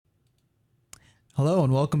Hello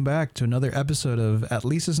and welcome back to another episode of At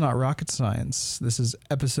Least It's Not Rocket Science. This is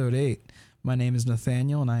episode 8. My name is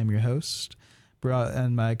Nathaniel and I am your host.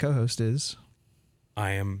 And my co-host is...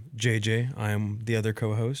 I am JJ. I am the other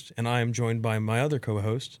co-host. And I am joined by my other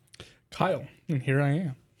co-host, Kyle. And here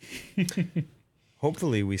I am.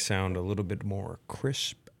 Hopefully we sound a little bit more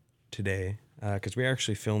crisp today because we're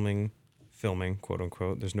actually filming, quote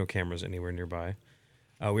unquote. There's no cameras anywhere nearby.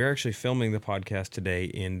 We're actually filming the podcast today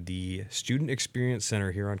in the Student Experience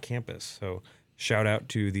Center here on campus. So shout out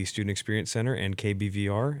to the Student Experience Center and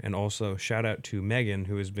KBVR, and also shout out to Megan,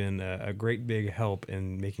 who has been a great big help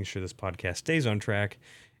in making sure this podcast stays on track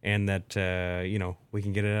and that, we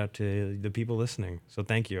can get it out to the people listening. So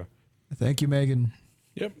thank you. Thank you, Megan.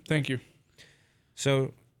 Yep, thank you.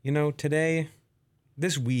 So, today,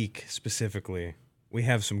 this week specifically, we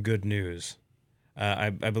have some good news.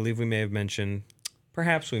 I believe we may have mentioned...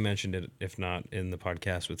 Perhaps we mentioned it, if not, in the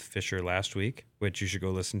podcast with Fisher last week, which you should go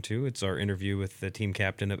listen to. It's our interview with the team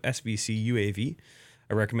captain of SVC UAV.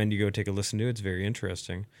 I recommend you go take a listen to it. It's very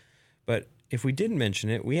interesting. But if we didn't mention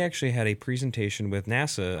it, we actually had a presentation with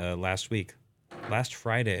NASA last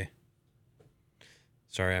Friday.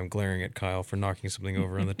 Sorry, I'm glaring at Kyle for knocking something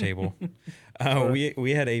over on the table.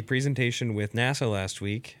 We had a presentation with NASA last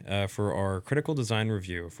week for our critical design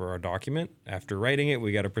review for our document. After writing it,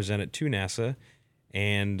 we got to present it to NASA.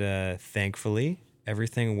 And thankfully,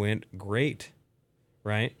 everything went great,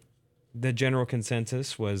 right? The general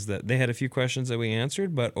consensus was that they had a few questions that we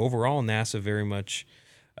answered, but overall, NASA very much,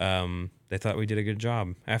 they thought we did a good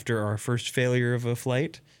job. After our first failure of a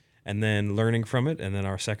flight, and then learning from it, and then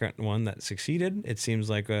our second one that succeeded, it seems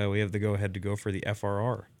like we have the go-ahead to go for the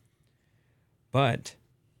FRR. But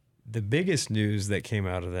the biggest news that came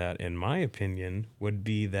out of that, in my opinion, would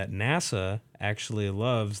be that NASA actually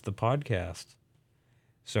loves the podcast.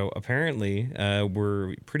 So apparently,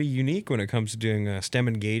 we're pretty unique when it comes to doing STEM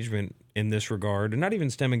engagement in this regard, and not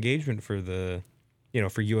even STEM engagement for the,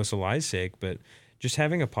 for USLI's sake, but just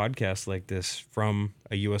having a podcast like this from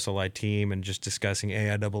a USLI team and just discussing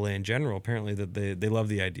AIAA in general. Apparently, that they love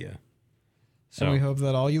the idea. So and we hope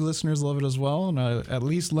that all you listeners love it as well, and at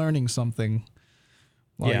least learning something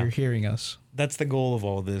while you're hearing us. That's the goal of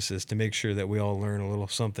all this, is to make sure that we all learn a little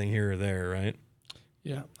something here or there, right?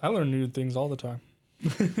 Yeah, I learn new things all the time.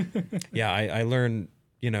 Yeah, I learned,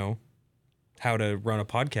 how to run a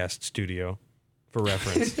podcast studio, for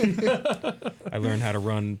reference. I learned how to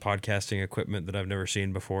run podcasting equipment that I've never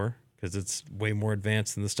seen before, because it's way more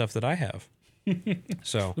advanced than the stuff that I have.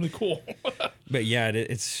 So really cool. But yeah,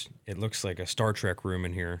 it looks like a Star Trek room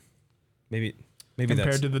in here. Maybe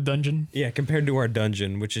compared to the dungeon. Yeah, compared to our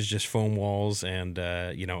dungeon, which is just foam walls and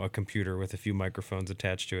a computer with a few microphones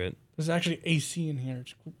attached to it. There's actually AC in here.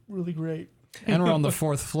 It's really great. And we're on the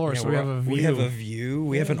 4th floor, so we have a view. We have a view.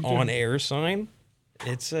 We have an on-air sign.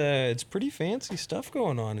 It's pretty fancy stuff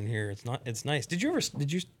going on in here. It's nice. Did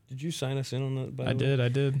you sign us in on that? By the way? I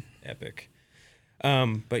did. Epic.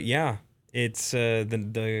 But yeah, it's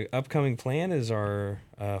the upcoming plan is our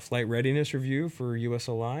flight readiness review for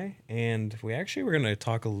USLI, and we're going to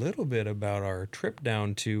talk a little bit about our trip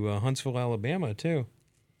down to Huntsville, Alabama too.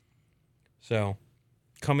 So,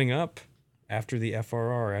 coming up after the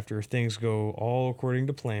FRR, after things go all according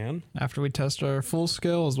to plan. After we test our full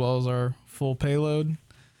skill as well as our full payload,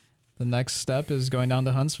 the next step is going down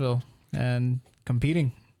to Huntsville and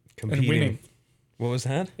competing. And winning. What was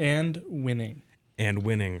that? And winning. And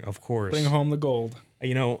winning, of course. Bring home the gold.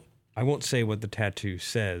 I won't say what the tattoo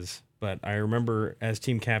says, but I remember as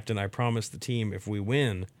team captain, I promised the team if we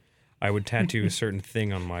win, I would tattoo a certain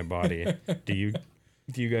thing on my body. Do you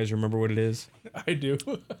guys remember what it is? I do.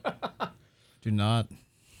 Do not.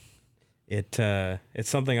 It's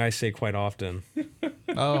something I say quite often.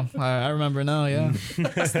 Oh, I remember now, yeah.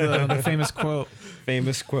 That's the famous quote.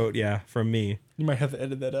 Famous quote, yeah, from me. You might have to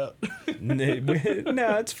edit that out.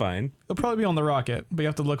 No, it's fine. It'll probably be on the rocket, but you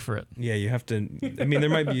have to look for it. Yeah, you have to. There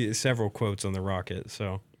might be several quotes on the rocket,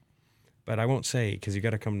 so. But I won't say, because you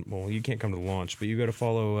got to come. Well, you can't come to the launch, but you got to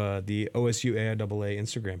follow the OSU AIAA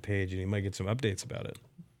Instagram page, and you might get some updates about it.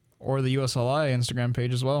 Or the USLI Instagram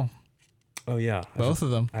page as well. Oh, yeah. Both of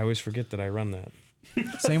them. I always forget that I run that.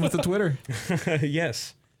 Same with the Twitter.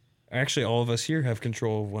 Yes. Actually, all of us here have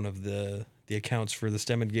control of one of the accounts for the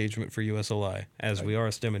STEM engagement for USLI, as we are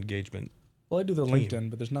a STEM engagement. Well, I do the team. LinkedIn,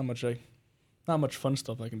 but there's not much fun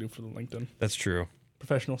stuff I can do for the LinkedIn. That's true.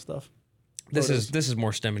 Professional stuff. This is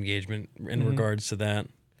more STEM engagement in regards to that.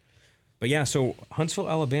 But yeah, so Huntsville,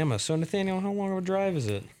 Alabama. So Nathaniel, how long of a drive is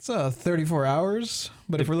it? It's 34 hours,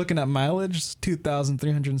 but if we're looking at mileage, it's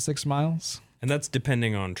 2,306 miles. And that's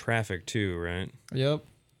depending on traffic too, right? Yep.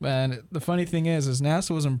 And the funny thing is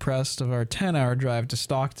NASA was impressed of our 10-hour drive to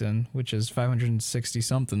Stockton, which is 560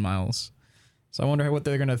 something miles. So I wonder what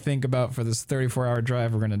they're going to think about for this 34-hour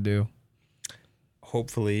drive we're going to do.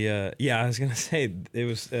 Hopefully, I was gonna say it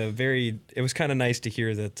was kind of nice to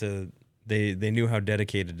hear that they knew how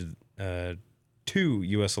dedicated to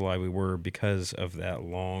USLI we were because of that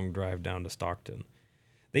long drive down to Stockton.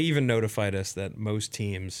 They even notified us that most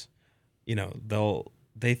teams,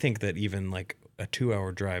 they think that even like a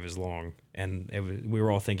 2-hour drive is long, and we were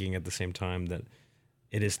all thinking at the same time that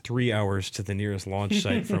it is 3 hours to the nearest launch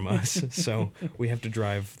site from us, so we have to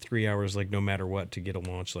drive 3 hours like no matter what to get a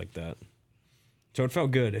launch like that. So it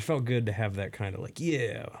felt good. It felt good to have that kind of like,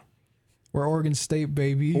 yeah. We're Oregon State,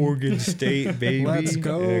 baby. Oregon State, baby. Let's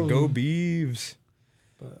go. Yeah, go Beavs.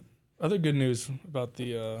 But other good news about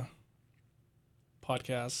the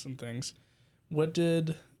podcasts and things. What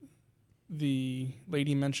did the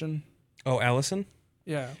lady mention? Oh, Allison?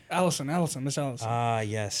 Yeah, Miss Allison.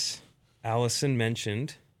 Yes. Allison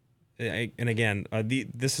mentioned, and again,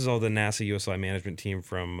 this is all the NASA USLI management team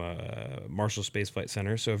from Marshall Space Flight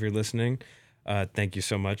Center. So if you're listening, thank you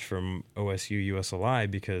so much from OSU USLI,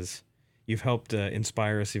 because you've helped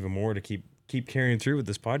inspire us even more to keep carrying through with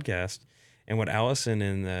this podcast. And what Allison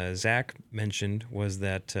and Zach mentioned was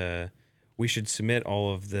that we should submit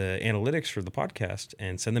all of the analytics for the podcast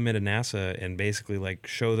and send them into NASA and basically like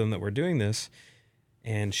show them that we're doing this.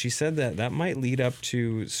 And she said that might lead up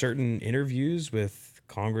to certain interviews with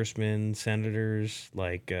congressmen, senators,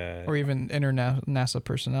 like or even NASA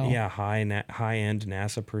personnel. Yeah, high-end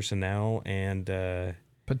NASA personnel, and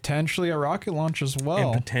potentially a rocket launch as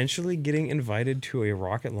well. And potentially getting invited to a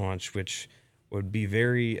rocket launch, which would be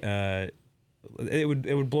very it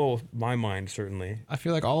would blow my mind, certainly. I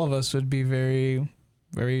feel like all of us would be very,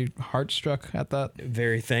 very heartstruck at that.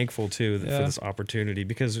 Very thankful too for this opportunity,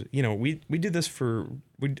 because we did this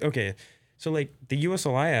so like the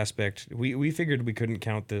USLI aspect, we figured we couldn't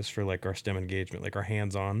count this for like our STEM engagement, like our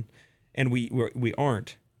hands-on, and we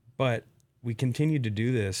aren't, but we continued to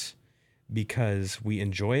do this because we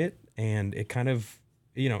enjoy it, and it kind of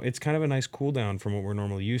it's kind of a nice cool down from what we're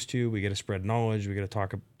normally used to. We get to spread knowledge, we get to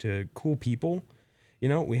talk to cool people.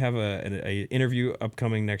 We have a interview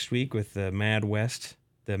upcoming next week with the Mad West,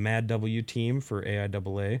 the Mad W team for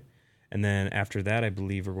AIAA, and then after that, I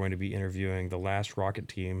believe we're going to be interviewing the last rocket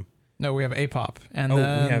team. No, we have APOP, and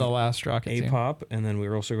then the last rocket team. APOP, and then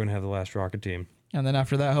we're also going to have the last rocket team. And then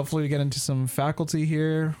after that, hopefully we get into some faculty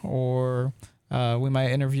here, or we might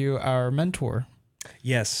interview our mentor.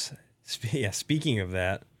 Yes. Speaking of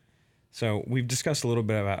that, so we've discussed a little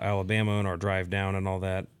bit about Alabama and our drive down and all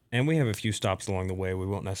that, and we have a few stops along the way we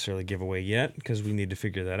won't necessarily give away yet because we need to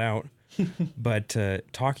figure that out. But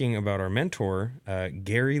talking about our mentor,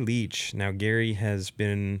 Gary Leach. Now, Gary has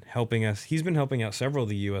been helping us. He's been helping out several of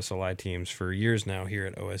the USLI teams for years now here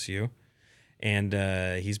at OSU. And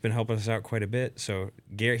he's been helping us out quite a bit. So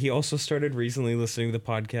Gary, he also started recently listening to the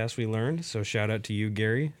podcast we learned. So shout out to you,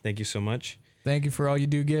 Gary. Thank you so much. Thank you for all you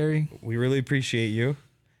do, Gary. We really appreciate you.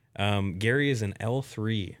 Gary is an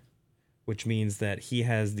L3, which means that he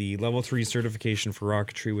has the level 3 certification for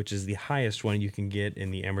rocketry, which is the highest one you can get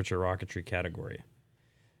in the amateur rocketry category.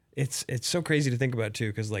 It's so crazy to think about too,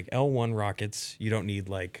 because like L1 rockets, you don't need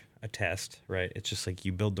like a test, right? It's just like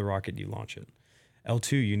you build the rocket, you launch it.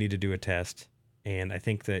 L2, you need to do a test, and I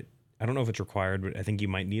think that, I don't know if it's required, but I think you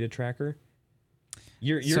might need a tracker.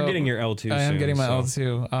 You're getting your L2 I am soon, getting my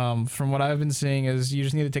L2. From what I've been seeing is you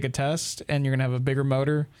just need to take a test, and you're going to have a bigger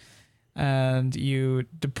motor, and you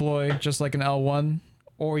deploy just like an L1,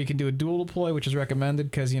 or you can do a dual deploy, which is recommended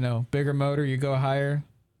because, bigger motor, you go higher,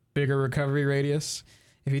 bigger recovery radius.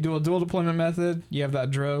 If you do a dual deployment method, you have that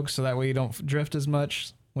drogue, so that way you don't drift as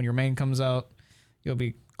much. When your main comes out, you'll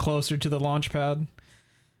be closer to the launch pad.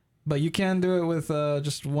 But you can do it with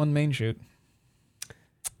just one main chute.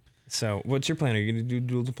 So what's your plan? Are you going to do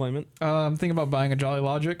dual deployment? I'm thinking about buying a Jolly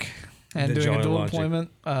Logic and doing a dual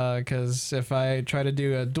deployment, because if I try to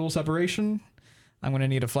do a dual separation, I'm going to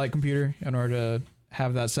need a flight computer in order to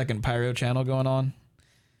have that second pyro channel going on,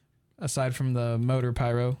 aside from the motor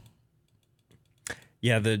pyro.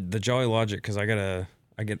 Yeah, the Jolly Logic, because I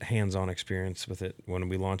get hands-on experience with it when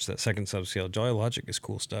we launch that second subscale. Jolly Logic is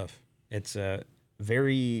cool stuff. It's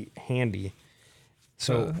very handy.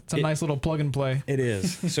 So it's a nice little plug and play. It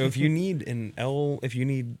is. So if you need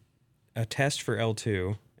a test for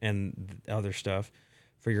L2 and other stuff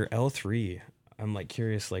for your L3, I'm like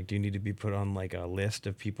curious, like, do you need to be put on like a list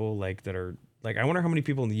of people like that are like, I wonder how many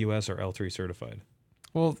people in the US are L3 certified.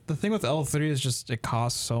 Well, the thing with L3 is just it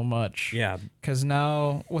costs so much. Yeah. Because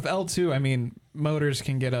now with L2, I mean, motors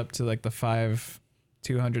can get up to like the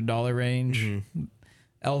 $200 range. Mm-hmm.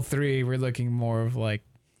 L3, we're looking more of like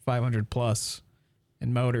 500 plus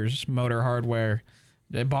in motors, motor hardware,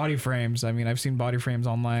 body frames. I mean, I've seen body frames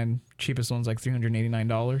online. Cheapest one's like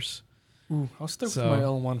 $389. Ooh, I'll stick So- with my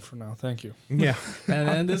L1 for now. Thank you. Yeah.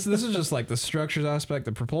 And this is just like the structures aspect,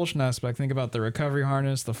 the propulsion aspect. Think about the recovery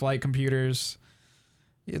harness, the flight computers.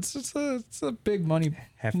 It's a big money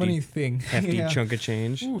thing. Hefty Yeah. chunk of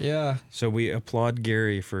change. Yeah. So we applaud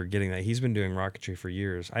Gary for getting that. He's been doing rocketry for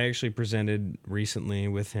years. I actually presented recently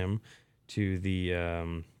with him to the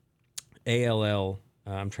ALL.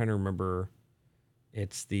 I'm trying to remember.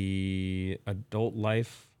 It's the Adult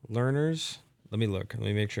Life Learners. Let me look. Let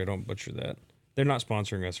me make sure I don't butcher that. They're not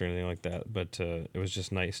sponsoring us or anything like that, but it was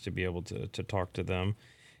just nice to be able to talk to them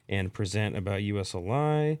and present about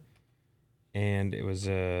USLI. And it was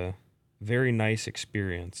a very nice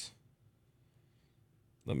experience.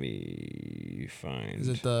 Let me find. Is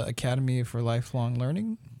it the Academy for Lifelong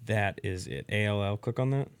Learning? That is it. ALL. Click on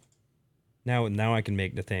that. Now I can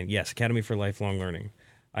make Nathaniel. Yes, Academy for Lifelong Learning.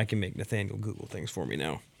 I can make Nathaniel Google things for me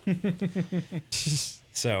now.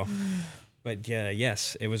 So, but yeah,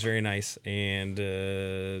 yes, it was very nice, and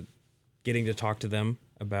getting to talk to them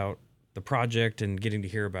about the project and getting to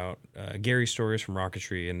hear about Gary's stories from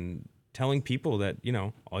rocketry and telling people that, you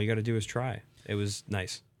know, all you got to do is try. It was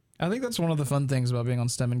nice. I think that's one of the fun things about being on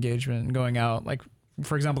STEM engagement and going out. Like,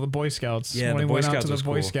 for example, the Boy Scouts. Yeah, when the we Boy went out Scouts to the was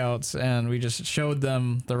Boy cool. Scouts and we just showed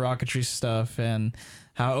them the rocketry stuff and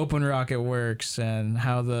how Open Rocket works and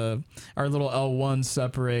how our little L1s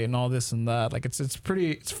separate and all this and that. Like, it's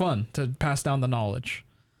fun to pass down the knowledge.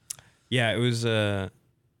 Yeah, it was.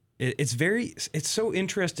 It's so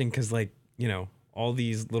interesting because, like, you know, all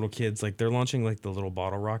these little kids, like, they're launching like the little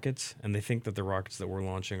bottle rockets, and they think that the rockets that we're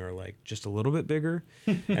launching are like just a little bit bigger,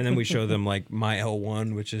 and then we show them like my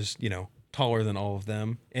L1, which is, you know, taller than all of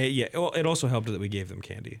them. It also helped that we gave them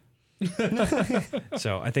candy.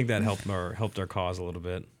 So I think that helped our cause a little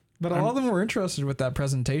bit. But all of them were interested with that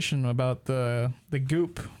presentation about the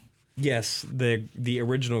goop. Yes, the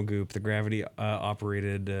original goop, the gravity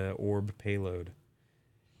operated orb payload.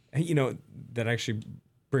 And, you know, that actually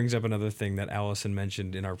brings up another thing that Allison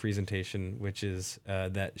mentioned in our presentation, which is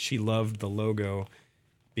that she loved the logo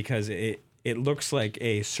because it looks like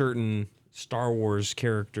a certain Star Wars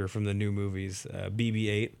character from the new movies,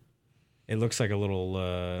 BB-8. It looks like a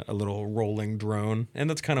little rolling drone, and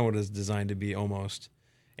that's kind of what it's designed to be almost.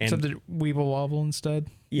 And Except the Weeble Wobble instead.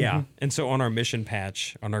 yeah, and so on our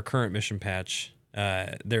current mission patch,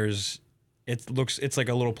 it's like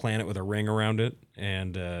a little planet with a ring around it,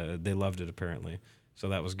 and they loved it apparently. So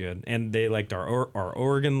that was good, and they liked our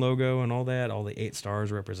Oregon logo and all that, all the 8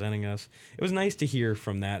 stars representing us. It was nice to hear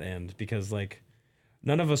from that end because, like,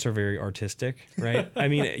 none of us are very artistic, right? I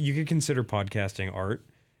mean, you could consider podcasting art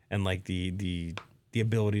and like the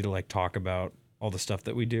ability to like talk about all the stuff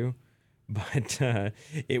that we do, but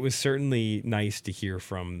it was certainly nice to hear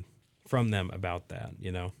from them about that,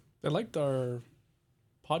 you know. They liked our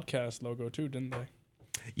podcast logo too, didn't they?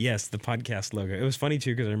 Yes, the podcast logo. It was funny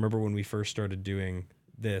too because I remember when we first started doing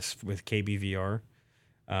this with KBVR,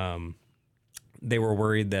 they were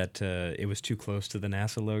worried that it was too close to the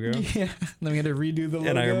NASA logo. Yeah. Then we had to redo the logo.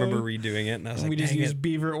 And I remember redoing it, and I was And like, we just "Dang used it."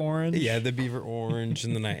 beaver orange. Yeah, the beaver orange,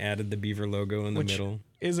 and then I added the beaver logo in the Which middle.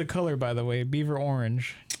 is a color, by the way, beaver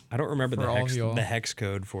orange. I don't remember for all of y'all. the hex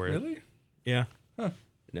code for it. Really? Yeah. Huh.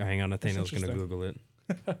 No, hang on, Nathaniel's going to interesting.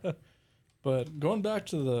 Google it. But going back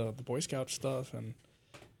to the Boy Scout stuff and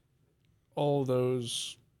all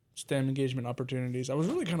those STEM engagement opportunities, I was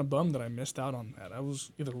really kind of bummed that I missed out on that. I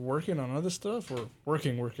was either working on other stuff or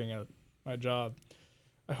working at my job.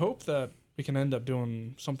 I hope that we can end up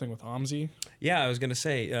doing something with OMSI. Yeah, I was going to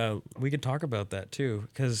say, we could talk about that too,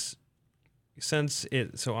 because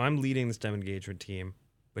so I'm leading the STEM engagement team,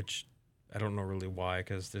 which I don't know really why,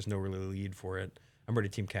 because there's no really lead for it. I'm already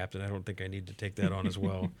team captain. I don't think I need to take that on as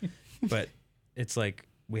well. But it's like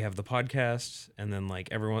we have the podcast, and then like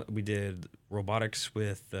we did robotics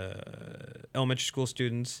with elementary school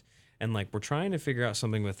students, and like we're trying to figure out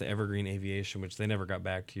something with the Evergreen Aviation, which they never got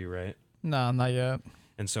back to you, right? No, not yet.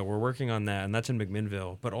 And so we're working on that, and that's in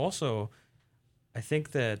McMinnville. But also, I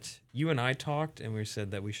think that you and I talked, and we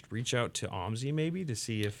said that we should reach out to OMSI maybe to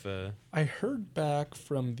see if... I heard back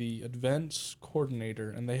from the events coordinator,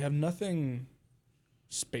 and they have nothing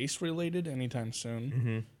space-related anytime soon.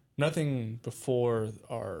 Mm-hmm. Nothing before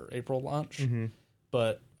our April launch. Mm-hmm.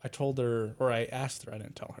 But I told her, or I asked her, I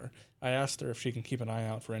didn't tell her. I asked her if she can keep an eye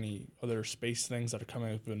out for any other space things that are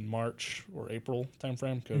coming up in March or April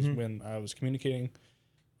timeframe, because when I was communicating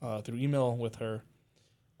through email with her,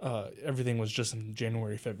 everything was just in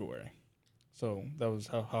January, February. So that was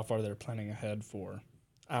how far they're planning ahead for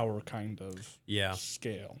our kind of Yeah.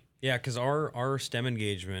 scale. Yeah, because our STEM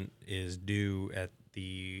engagement is due at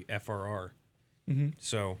the FRR. Mm-hmm.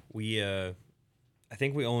 So I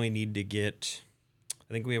think we only need to get,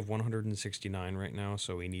 I think we have 169 right now.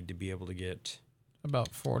 So we need to be able to get,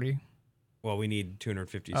 About 40. well, we need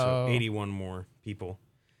 250. Oh. So 81 more people.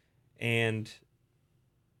 And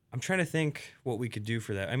I'm trying to think what we could do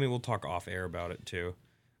for that. I mean, we'll talk off air about it too.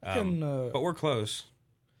 But we're close.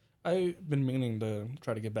 I've been meaning to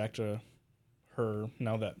try to get back to her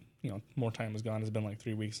now that, more time has gone. It's been like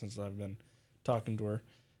 3 weeks since I've been talking to her.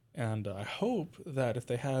 And I hope that if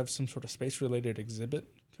they have some sort of space-related exhibit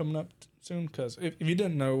coming up soon, because if you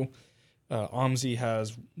didn't know, OMSI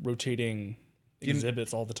has rotating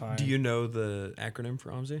exhibits all the time. Do you know the acronym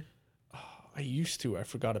for OMSI? I used to. I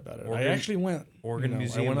forgot about it. Oregon- I actually went. Oregon I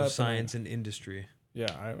Museum went of up Science and Industry.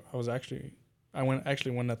 Yeah, I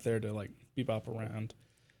went up there to like bebop around.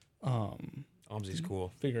 OMSI's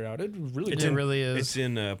cool. Figure out it really. It cool. really is. It's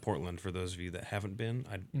in Portland for those of you that haven't been.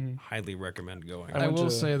 I'd highly recommend going. I went will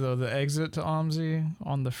to- say though, the exit to OMSI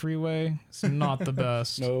on the freeway is not the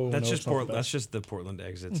best. That's just it's not the That's best. just the Portland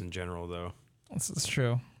exits in general, though. It's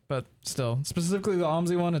true, but still, specifically the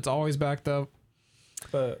OMSI one, it's always backed up.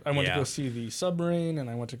 But I went to Yeah. go see the submarine, and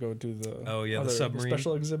I went to go do the the submarine.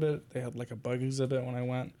 special exhibit. They had like a bug exhibit when I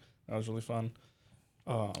went. That was really fun.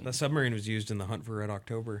 The submarine was used in The Hunt for Red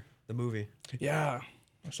October, the movie. Yeah,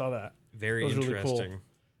 I saw that. Very It was really cool. interesting.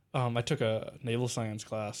 I took a naval science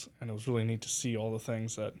class, and it was really neat to see all the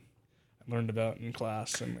things that I learned about in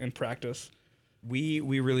class and in practice. We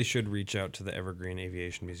really should reach out to the Evergreen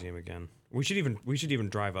Aviation Museum again. We should even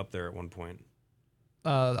drive up there at one point.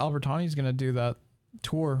 Albertani's gonna do that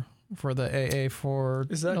tour for the AA for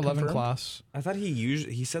Is that 11 confirmed? class. I thought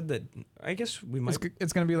he said that. I guess we might.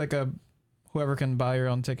 It's gonna be like a whoever can buy your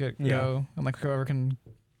own ticket go, and like whoever can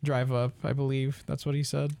drive up. I believe that's what he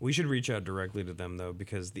said. We should reach out directly to them though,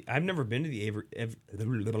 because I've never been to the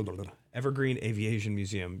Evergreen Aviation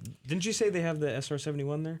Museum. Didn't you say they have the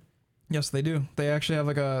SR-71 there? Yes, they do. They actually have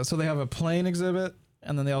they have a plane exhibit,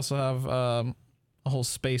 and then they also have a whole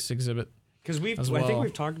space exhibit. Because I think well.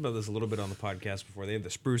 we've talked about this a little bit on the podcast before. They have the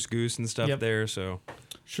spruce goose and stuff Yep. there. So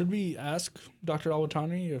Should we ask Dr.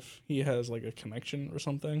 Alwatani if he has like a connection or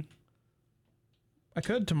something? I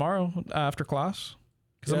could tomorrow after class,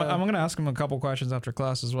 because Yeah. I'm gonna ask him a couple questions after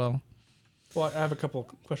class as well. Well, I have a couple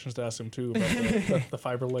questions to ask him too about the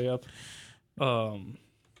fiber layup.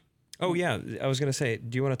 oh yeah, I was gonna say,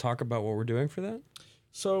 do you want to talk about what we're doing for that?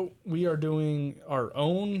 So we are doing our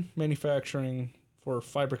own manufacturing for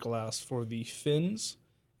fiberglass for the fins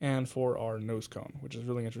and for our nose cone, which is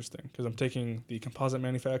really interesting because I'm taking the composite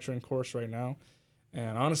manufacturing course right now.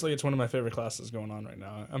 And honestly, it's one of my favorite classes going on right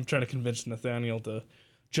now. I'm trying to convince Nathaniel to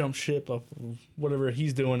jump ship of whatever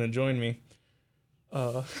he's doing and join me.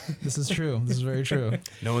 This is true. This is very true.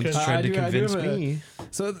 No one's Because tried to I do convince have a- me.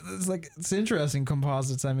 So it's interesting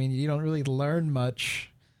composites. I mean, you don't really learn much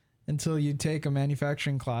until you take a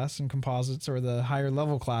manufacturing class in composites or the higher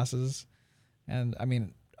level classes. And I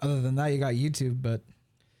mean, other than that, you got YouTube,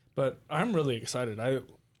 But I'm really excited.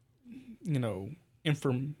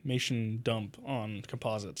 Information dump on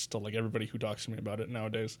composites to like everybody who talks to me about it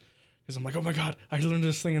nowadays. Because I'm like, oh my God, I learned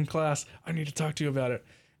this thing in class. I need to talk to you about it.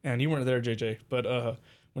 And you weren't there, JJ. But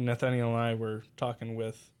when Nathaniel and I were talking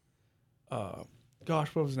with,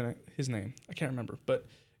 what was his name? I can't remember. But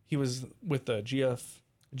he was with the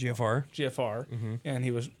GFR. GFR, and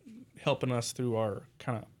he was helping us through our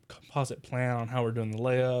kind of composite plan on how we're doing the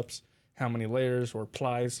layups, how many layers or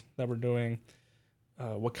plies that we're doing,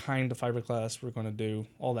 what kind of fiberglass we're going to do,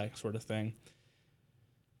 all that sort of thing.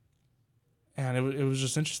 And it was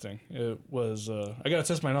just interesting. It was I got to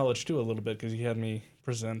test my knowledge too a little bit because he had me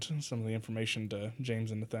present some of the information to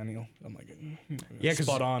James and Nathaniel. I'm like, Yeah, because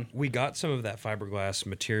spot on. we got some of that fiberglass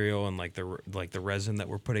material and like the resin that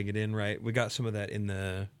we're putting it in. Right, we got some of that in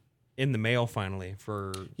the mail finally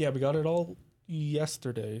for. Yeah, we got it all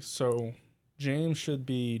yesterday. So James should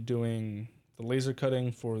be doing the laser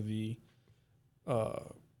cutting for the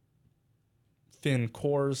fin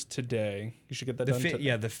cores today. You should get that done today.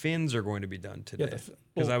 Yeah, the fins are going to be done today. Because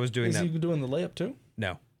well, I was doing is that. he doing the layup too?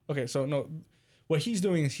 No. Okay, so no, what he's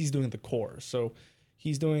doing is he's doing the cores. So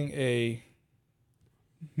he's doing a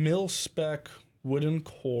mil spec wooden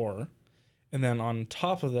core, and then on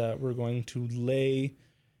top of that, we're going to lay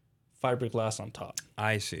fiberglass on top.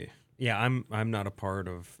 I see. Yeah, I'm not a part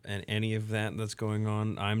of any of that that's going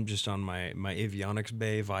on. I'm just on my avionics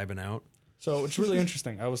bay vibing out. So it's really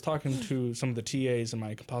interesting. I was talking to some of the TAs in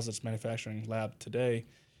my composites manufacturing lab today,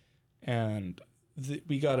 and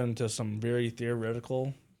we got into some very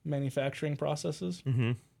theoretical manufacturing processes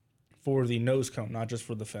for the nose cone, not just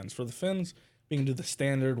for the fins. For the fins, we can do the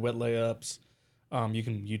standard wet layups. You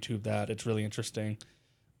can YouTube that. It's really interesting.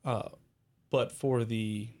 But for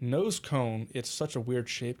the nose cone, it's such a weird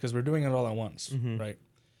shape because we're doing it all at once, right?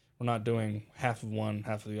 We're not doing half of one,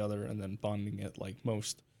 half of the other, and then bonding it like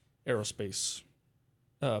most aerospace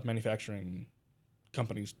manufacturing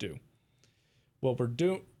companies do. What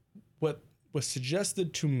was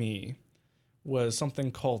suggested to me was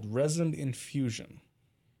something called resin infusion.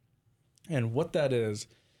 And what that is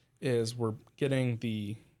we're getting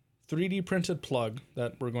the 3D printed plug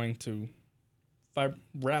that we're going to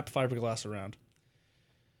wrap fiberglass around,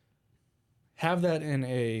 have that in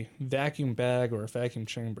a vacuum bag or a vacuum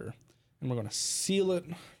chamber, and we're going to seal it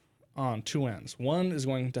on two ends. One is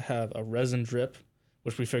going to have a resin drip,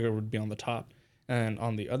 which we figure would be on the top, and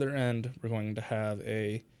on the other end, we're going to have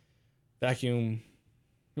a vacuum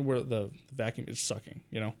where the vacuum is sucking,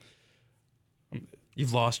 you know.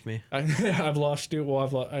 You've lost me. I've lost you.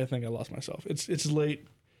 Well, I think I lost myself. It's late.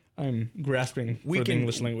 I'm grasping for the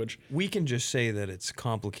English language. We can just say that it's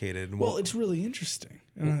complicated. Well, it's really interesting.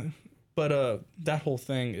 But that whole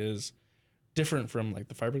thing is different from like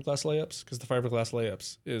the fiberglass layups, because the fiberglass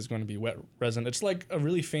layups is going to be wet resin. It's like a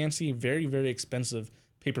really fancy, very, very expensive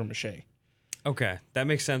paper mache. Okay, that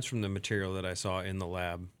makes sense from the material that I saw in the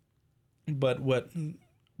lab. But what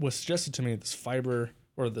was suggested to me, this fiber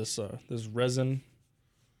or this resin,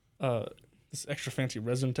 this extra fancy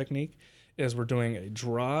resin technique, is we're doing a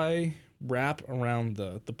dry wrap around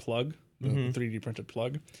the plug, the 3D printed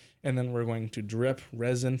plug, and then we're going to drip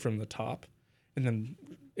resin from the top, and then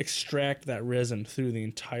extract that resin through the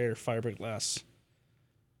entire fiberglass.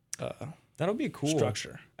 That'll be cool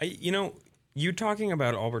structure. You talking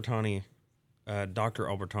about Albertani, Dr.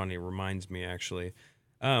 Albertani reminds me actually.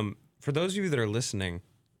 For those of you that are listening,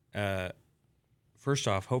 first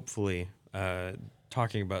off, hopefully,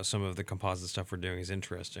 talking about some of the composite stuff we're doing is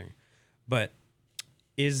interesting. But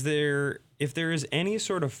if there is any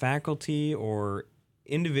sort of faculty or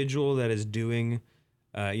individual that is doing,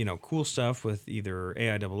 cool stuff with either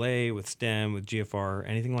AIAA, with STEM, with GFR,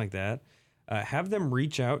 anything like that, have them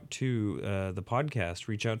reach out to the podcast,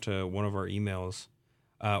 reach out to one of our emails,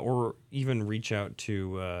 or even reach out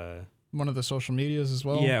to one of the social medias as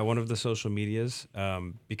well. Yeah, one of the social medias,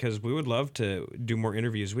 because we would love to do more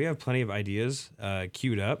interviews. We have plenty of ideas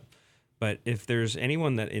queued up. But if there's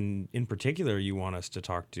anyone that in particular you want us to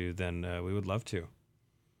talk to, then we would love to.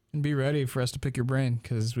 And be ready for us to pick your brain,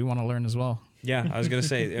 because we want to learn as well. Yeah, I was going to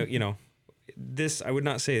say, this, I would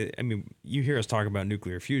not say, I mean, you hear us talk about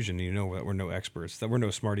nuclear fusion, you know that we're no experts, that we're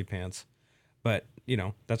no smarty pants. But,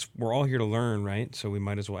 we're all here to learn, right? So we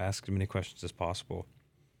might as well ask as many questions as possible.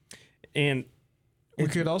 And we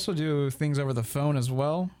could also do things over the phone as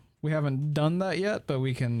well. We haven't done that yet, but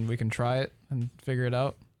we can try it and figure it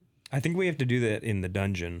out. I think we have to do that in the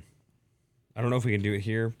dungeon. I don't know if we can do it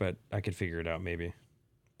here, but I could figure it out maybe.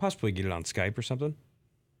 Possibly get it on Skype or something.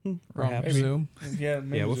 Perhaps Zoom. Yeah,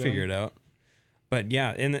 we'll figure it out. But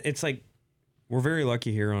yeah, and it's like we're very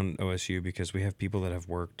lucky here on OSU because we have people that have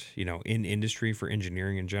worked, in industry for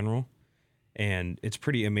engineering in general. And it's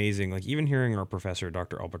pretty amazing. Like even hearing our professor,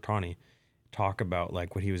 Dr. Albertani, talk about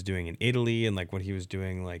like what he was doing in Italy and like what he was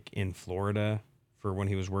doing like in Florida for when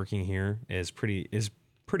he was working here is pretty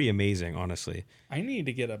amazing, honestly. I need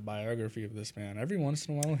to get a biography of this man. Every once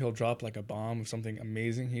in a while, he'll drop like a bomb of something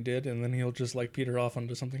amazing he did, and then he'll just like peter off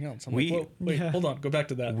onto something else. I'm like, whoa, wait, hold on, go back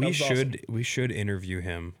to that. We should interview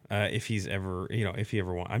him if he's ever, if he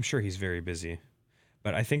ever wants. I'm sure he's very busy,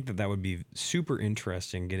 but I think that would be super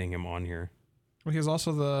interesting getting him on here. Well, he's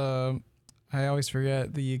also I always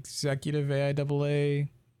forget, the executive AIAA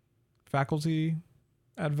faculty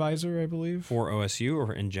advisor, I believe. For OSU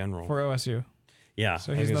or in general? For OSU. Yeah.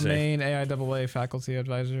 So he's the main AIAA faculty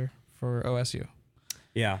advisor for OSU.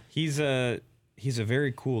 Yeah, he's a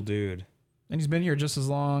very cool dude. And he's been here just as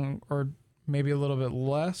long, or maybe a little bit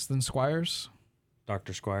less, than Squires.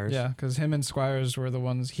 Dr. Squires? Yeah, because him and Squires were the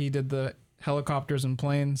ones. He did the helicopters and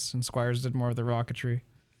planes, and Squires did more of the rocketry.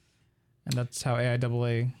 And that's how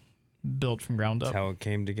AIAA built from ground up. That's how it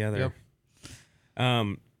came together.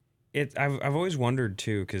 Yep. I've always wondered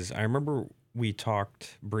too, because I remember we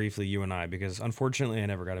talked briefly, you and I, because unfortunately I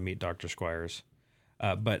never got to meet Dr. Squires.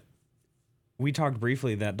 But we talked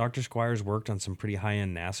briefly that Dr. Squires worked on some pretty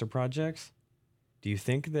high-end NASA projects. Do you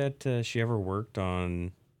think that she ever worked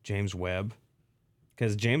on James Webb?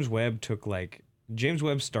 Because James Webb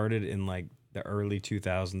started in like the early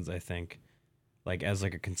 2000s, I think, like as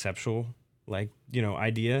like a conceptual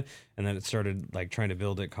idea, and then it started like trying to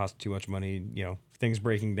build it, cost too much money, things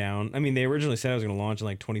breaking down. I mean, they originally said it was going to launch in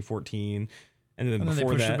like 2014, And then And then they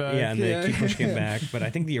before push it that, back. yeah, and Yeah. they keep pushing it back. But I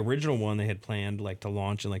think the original one they had planned like to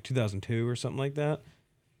launch in like 2002 or something like that.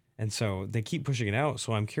 And so they keep pushing it out.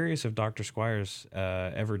 So I'm curious if Dr. Squires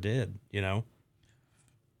ever did, you know?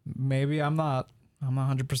 Maybe I'm not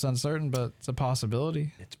 100% certain, but it's a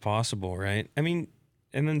possibility. It's possible, right? I mean,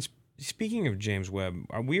 and then speaking of James Webb,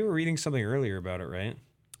 we were reading something earlier about it, right?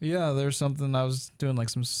 Yeah, there's something I was doing like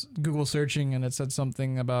some Google searching, and it said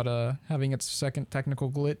something about having its second technical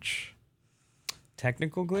glitch.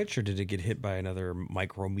 Technical glitch, or did it get hit by another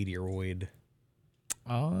micrometeoroid?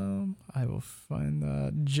 I will find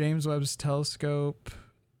that James Webb's telescope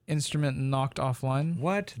instrument knocked offline.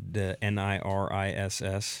 What? The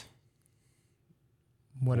NIRISS?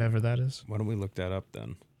 Whatever that is. Why don't we look that up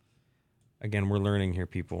then? Again, we're learning here,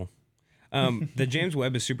 people. The James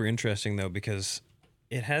Webb is super interesting though, because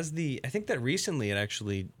it has I think that recently it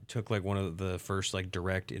actually took like one of the first like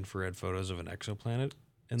direct infrared photos of an exoplanet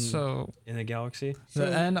in the galaxy. The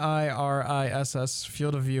NIRISS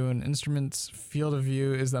field of view, an instrument's field of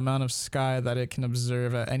view, is the amount of sky that it can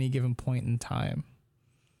observe at any given point in time.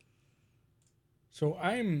 So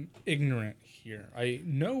I'm ignorant here. I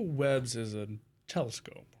know Webb's is a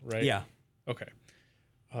telescope, right? Yeah. Okay.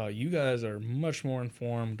 You guys are much more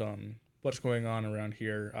informed on what's going on around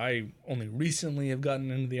here. I only recently have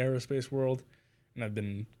gotten into the aerospace world, and I've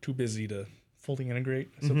been too busy to fully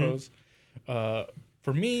integrate, I suppose.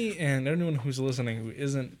 For me and anyone who's listening who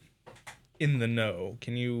isn't in the know,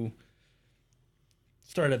 can you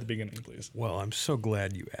start at the beginning, please? Well, I'm so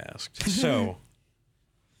glad you asked. So,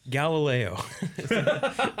 Galileo.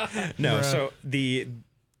 No,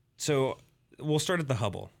 so we'll start at the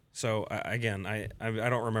Hubble. So again, I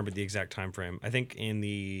don't remember the exact time frame. I think in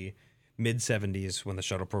the mid 70s when the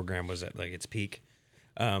shuttle program was at like its peak,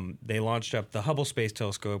 they launched up the Hubble Space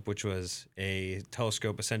Telescope, which was a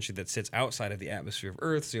telescope essentially that sits outside of the atmosphere of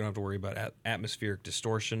Earth, so you don't have to worry about atmospheric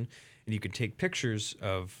distortion, and you can take pictures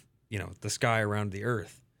of the sky around the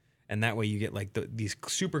Earth, and that way you get like these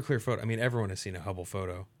super clear photos. I mean, everyone has seen a Hubble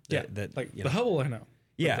photo. The Hubble I know.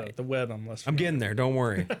 Yeah, the Webb I'm less. I'm familiar. getting there. Don't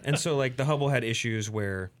worry. And so like the Hubble had issues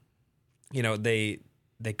where, they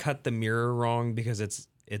cut the mirror wrong because it's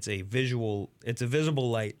a visible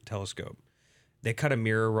light telescope. They cut a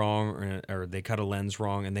mirror wrong or they cut a lens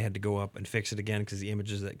wrong, and they had to go up and fix it again because the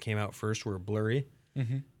images that came out first were blurry.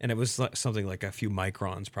 Mm-hmm. And it was something like a few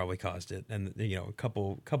microns probably caused it, and a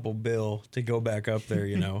couple bill to go back up there,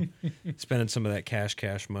 spending some of that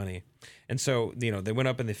cash money. And so they went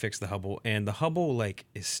up and they fixed the Hubble, and the Hubble like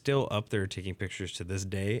is still up there taking pictures to this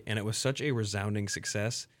day, and it was such a resounding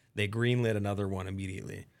success. They greenlit another one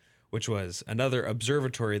immediately, which was another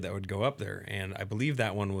observatory that would go up there, and I believe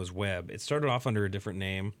that one was Webb. It started off under a different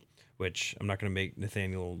name, which I'm not going to make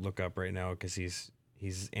Nathaniel look up right now because he's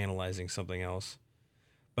analyzing something else.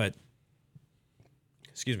 But,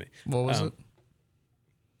 excuse me. What was it?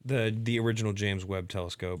 The original James Webb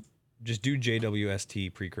telescope. Just do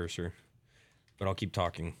JWST precursor, but I'll keep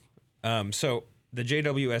talking. So the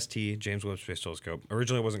JWST, James Webb Space Telescope,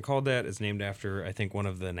 originally wasn't called that. It's named after, I think, one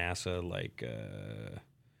of the NASA,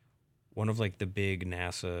 one of like the big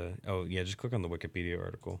NASA. Oh yeah, just click on the Wikipedia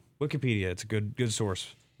article. Wikipedia, it's a good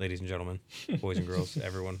source, ladies and gentlemen, boys and girls,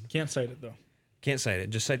 everyone. Can't cite it though. Can't cite it.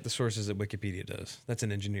 Just cite the sources that Wikipedia does. That's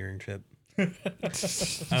an engineering tip.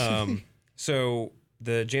 So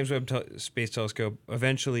the James Webb Space Telescope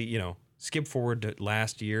eventually, skip forward to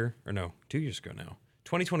last year, or no, 2 years ago now,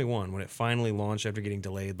 2021, when it finally launched after getting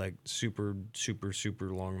delayed like super, super, super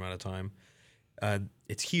long amount of time.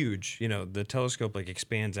 It's huge. The telescope like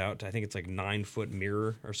expands out to, I think it's like 9-foot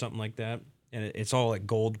mirror or something like that. And it's all like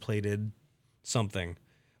gold plated something,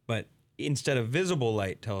 but instead of visible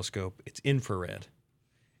light telescope, it's infrared.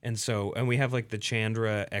 And we have like the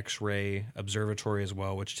Chandra X-ray Observatory as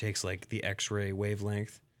well, which takes like the X-ray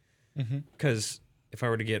wavelength. Because if I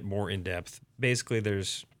were to get more in depth, basically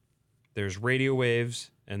there's radio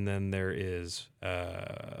waves, and then there is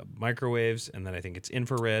microwaves, and then I think it's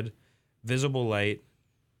infrared, visible light,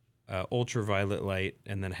 ultraviolet light,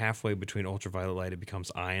 and then halfway between ultraviolet light, it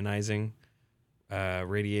becomes ionizing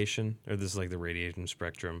radiation, or this is like the radiation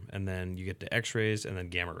spectrum, and then you get to X-rays and then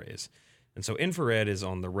gamma rays. And so infrared is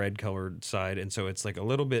on the red colored side, and so it's like a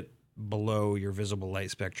little bit below your visible light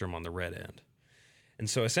spectrum on the red end. And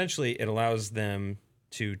so essentially it allows them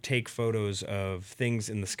to take photos of things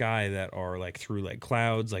in the sky that are like through like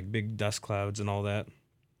clouds, like big dust clouds and all that.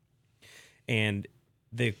 And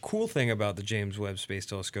the cool thing about the James Webb Space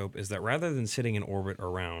Telescope is that rather than sitting in orbit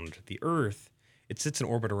around the Earth, it sits in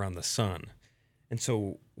orbit around the sun. And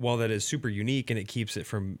so while that is super unique and it keeps it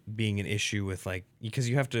from being an issue with like, because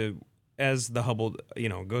you have to, as the Hubble,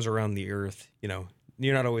 goes around the Earth,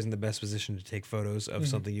 you're not always in the best position to take photos of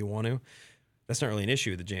something you want to. That's not really an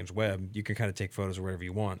issue with the James Webb. You can kind of take photos of wherever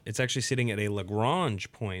you want. It's actually sitting at a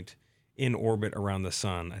Lagrange point in orbit around the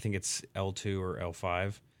sun. I think it's L2 or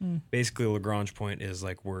L5. Basically, Lagrange point is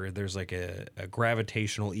like where there's like a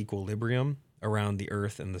gravitational equilibrium around the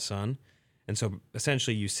Earth and the sun. And so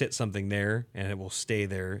essentially you sit something there and it will stay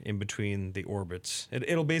there in between the orbits.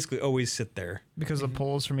 It'll basically always sit there. Because of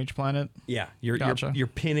poles from each planet? Yeah. Gotcha. You're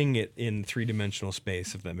pinning it in three-dimensional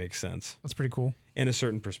space, if that makes sense. That's pretty cool. In a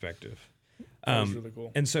certain perspective. That was really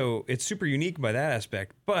cool. And so it's super unique by that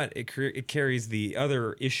aspect, but it carries the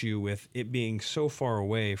other issue with it being so far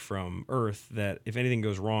away from Earth that if anything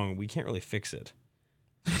goes wrong, we can't really fix it.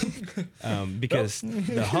 Because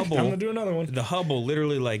the Hubble, I'm gonna do another one. the Hubble,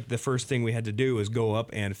 literally, like the first thing we had to do was go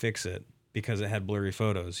up and fix it because it had blurry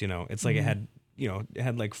photos. You know, it's like it had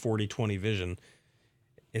like 40/20 vision.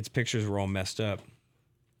 Its pictures were all messed up.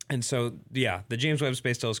 And so, yeah, the James Webb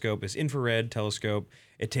Space Telescope is infrared telescope.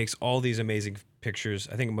 It takes all these amazing pictures.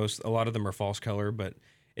 I think a lot of them are false color, but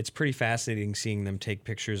it's pretty fascinating seeing them take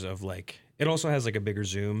pictures of like. It also has like a bigger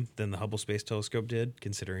zoom than the Hubble Space Telescope did,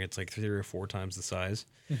 considering it's like 3 or 4 times the size.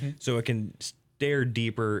 So it can stare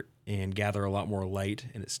deeper and gather a lot more light,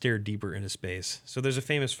 and it stared deeper into space. So there's a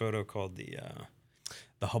famous photo called the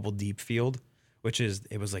Hubble Deep Field,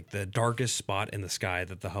 it was like the darkest spot in the sky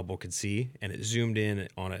that the Hubble could see, and it zoomed in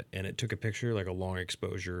on it, and it took a picture, like a long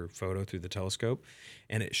exposure photo through the telescope,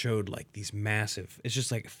 and it showed like these massive, it's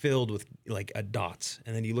just like filled with like dots,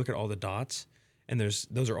 and then you look at all the dots, and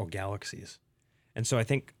those are all galaxies. And so I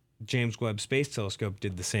think James Webb Space Telescope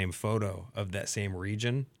did the same photo of that same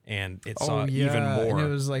region, and it saw even more. And it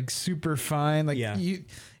was like super fine. Like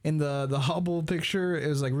in the Hubble picture, it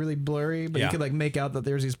was like really blurry, but you could like make out that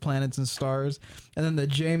there's these planets and stars. And then the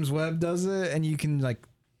James Webb does it, and you can like,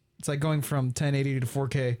 it's like going from 1080 to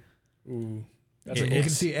 4K. Ooh, You can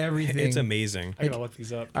see everything. It's amazing. I gotta look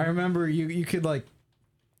these up. I remember you could like,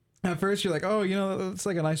 at first you're like, oh, it's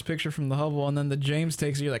like a nice picture from the Hubble, and then the James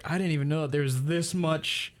takes it. You're like, I didn't even know that there's this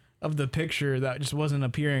much of the picture that just wasn't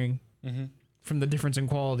appearing from the difference in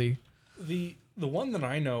quality. The one that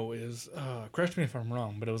I know is, correct me if I'm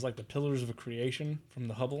wrong, but it was like the Pillars of Creation from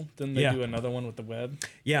the Hubble. Didn't they do another one with the Webb?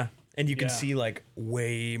 Yeah, and you can see like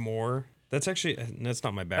way more. That's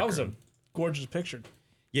not my background. That was a gorgeous picture.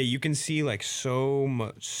 Yeah, you can see like so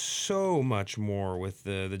much more with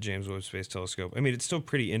the James Webb Space Telescope. I mean, it's still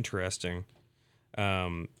pretty interesting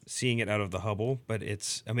seeing it out of the Hubble, but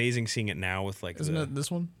it's amazing seeing it now with like Isn't it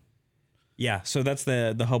this one? Yeah, so that's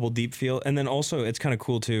the Hubble Deep Field, and then also it's kind of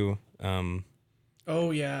cool too.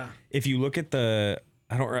 Oh yeah. If you look at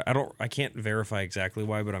I can't verify exactly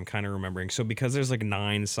why, but I'm kind of remembering. So because there's like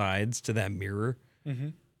 9 sides to that mirror,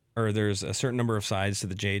 or there's a certain number of sides to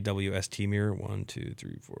the JWST mirror. 1, 2,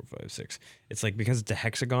 3, 4, 5, 6. It's like because it's a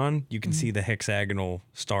hexagon, you can see the hexagonal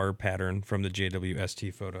star pattern from the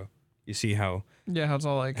JWST photo. You see how it's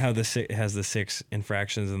all like how it has the 6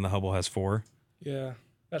 infractions and the Hubble has 4. Yeah,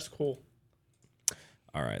 that's cool.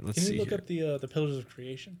 All right, let's see. Can you look here. up the Pillars of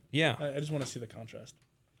Creation? Yeah. I just want to see the contrast.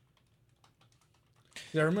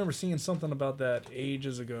 Yeah, I remember seeing something about that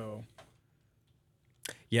ages ago.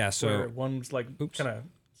 Yeah, so where one's like kind of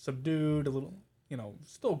subdued, a little,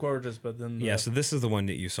 still gorgeous, but then so this is the one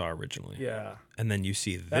that you saw originally. Yeah. And then you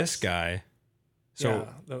see this guy. So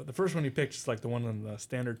the first one you picked is like the one in the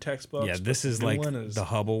standard textbooks. Yeah, this is like the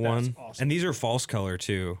Hubble one. Awesome. And these are false color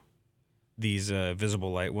too. These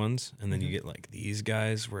visible light ones, and then you get like these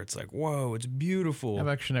guys where it's like, whoa, it's beautiful. I've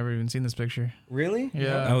actually never even seen this picture. Really?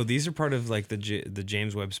 Yeah. Oh, these are part of like the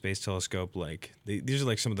James Webb Space Telescope. Like these are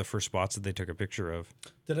like some of the first spots that they took a picture of.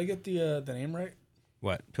 Did I get the name right?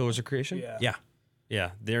 What, Pillars of Creation? Yeah.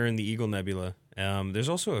 Yeah. They're in the Eagle Nebula. There's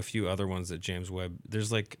also a few other ones that James Webb.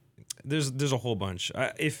 There's a whole bunch.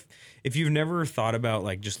 If you've never thought about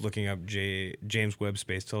like just looking up James Webb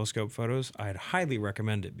Space Telescope photos, I'd highly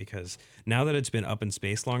recommend it, because now that it's been up in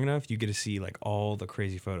space long enough, you get to see like all the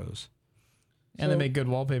crazy photos. And they make good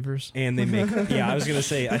wallpapers. And they make I was gonna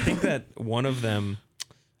say, I think that one of them,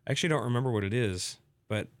 I actually don't remember what it is,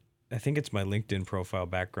 but I think it's my LinkedIn profile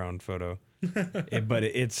background photo. But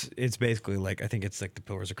it's basically like, I think it's like the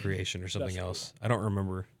Pillars of Creation or something else. I don't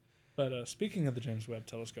remember. But speaking of the James Webb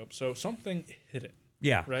Telescope, so something hit it.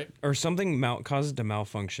 Yeah. Right? Or something caused it to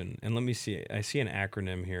malfunction. And let me see. I see an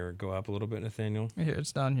acronym here. Go up a little bit, Nathaniel. Here,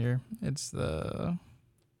 it's down here. It's the...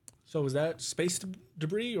 So was that space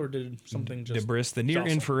debris, or did something just... Debris, the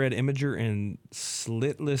near-infrared imager and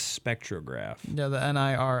slitless spectrograph. Yeah, the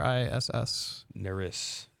NIRISS.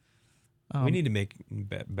 NIRISS. We need to make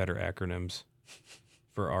better acronyms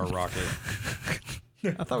for our rocket.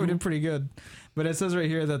 I thought we did pretty good. But it says right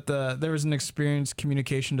here that there was an experienced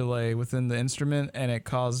communication delay within the instrument and it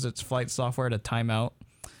caused its flight software to time out.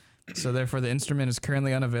 So therefore, the instrument is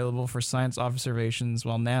currently unavailable for science observations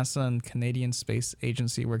while NASA and Canadian Space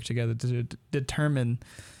Agency work together to determine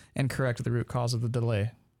and correct the root cause of the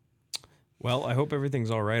delay. Well, I hope everything's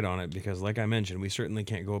all right on it because, like I mentioned, we certainly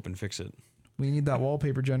can't go up and fix it. We need that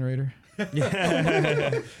wallpaper generator.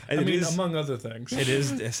 Yeah, among other things. It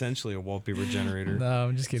is essentially a wallpaper generator. No,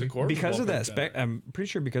 I'm just kidding. Because of that I'm pretty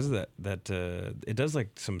sure because of that it does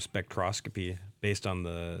like some spectroscopy based on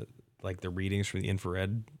the readings from the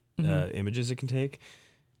infrared images it can take,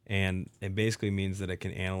 and it basically means that it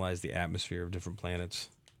can analyze the atmosphere of different planets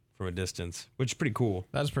from a distance, which is pretty cool.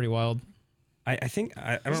 That's pretty wild. I think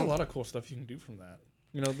there's a lot of cool stuff you can do from that.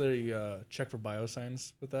 You know, they check for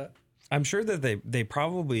biosigns with that. I'm sure that they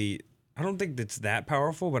probably. I don't think it's that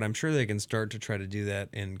powerful, but I'm sure they can start to try to do that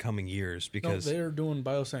in coming years because they're doing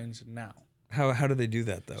biosigns now. How do they do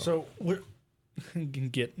that though? So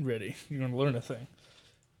get ready. You're going to learn a thing.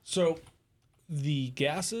 So the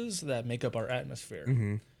gases that make up our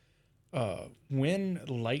atmosphere, when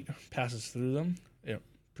light passes through them, it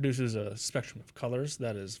produces a spectrum of colors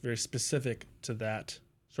that is very specific to that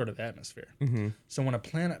sort of atmosphere. So when a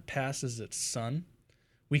planet passes its sun,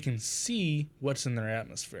 we can see what's in their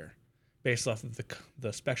atmosphere based off of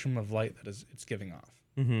the spectrum of light that it's giving off.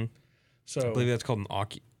 So I believe that's called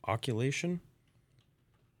an occultation.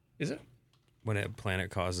 Is it? When a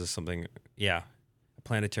planet causes something, yeah.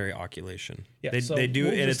 Planetary occultation. Yeah, they do,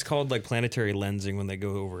 and it's called like planetary lensing when they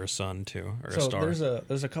go over a sun too, or a star.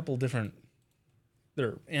 There's a couple different. There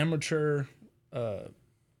are amateur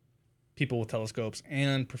people with telescopes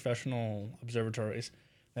and professional observatories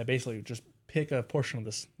that basically just pick a portion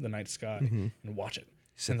of the night sky and watch it.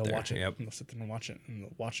 And they'll watch it. And they'll sit there and watch it, and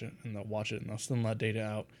they'll watch it, and they'll watch it, and they'll send that data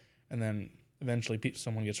out, and then eventually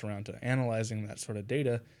someone gets around to analyzing that sort of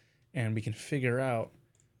data, and we can figure out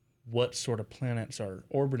what sort of planets are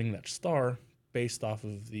orbiting that star based off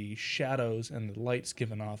of the shadows and the lights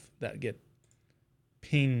given off that get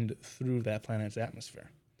pinged through that planet's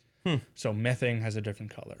atmosphere. So methane has a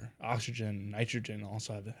different color. Oxygen, nitrogen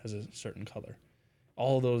also has a certain color.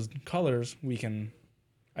 All those colors, we can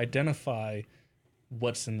identify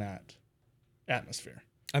what's in that atmosphere.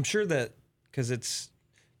 I'm sure that because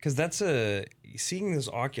that's seeing those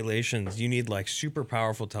occultations, you need like super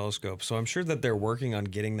powerful telescopes. So I'm sure that they're working on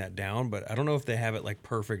getting that down, but I don't know if they have it like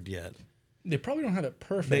perfect yet. They probably don't have it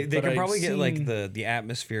perfect. They can probably get like the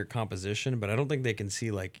atmospheric composition, but I don't think they can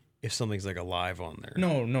see like if something's like alive on there.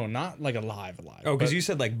 No, not like alive. Oh, because you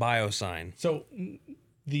said like biosign. So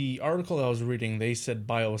the article I was reading, they said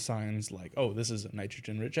biosigns like, oh, this is a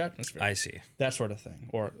nitrogen-rich atmosphere. I see. That sort of thing.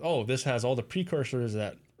 Or, oh, this has all the precursors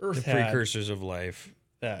that Earth had. The precursors of life.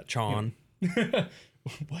 That Chon.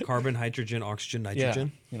 Carbon, hydrogen, oxygen,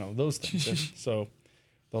 nitrogen. Yeah, those things. So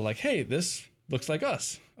they're like, hey, this looks like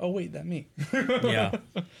us. Oh, wait, that me. Yeah.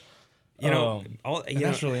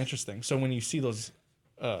 That's really interesting. So when you see those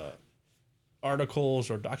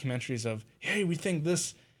articles or documentaries of, hey, we think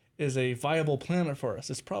this is a viable planet for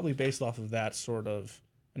us, it's probably based off of that sort of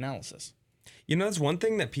analysis. That's one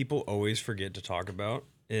thing that people always forget to talk about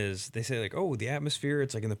is they say like, oh, the atmosphere,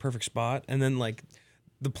 it's like in the perfect spot. And then like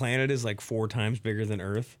the planet is like 4 times bigger than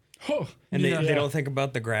Earth. Oh, and they don't think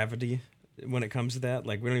about the gravity when it comes to that.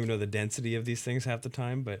 Like we don't even know the density of these things half the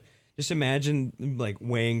time, but just imagine like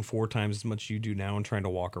weighing 4 times as much you do now and trying to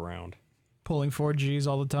walk around. Pulling 4 Gs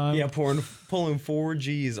all the time. Yeah, pulling 4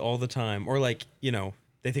 Gs all the time. Or like,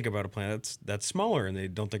 they think about a planet that's smaller and they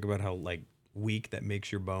don't think about how like weak that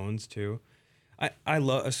makes your bones too. I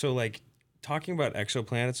love, so like talking about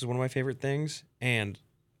exoplanets is one of my favorite things. And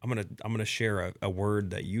I'm gonna share a word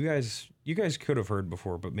that you guys could have heard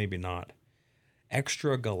before, but maybe not.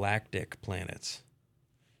 Extragalactic planets.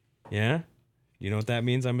 Yeah? You know what that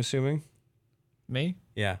means, I'm assuming? Me?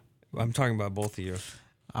 Yeah. I'm talking about both of you.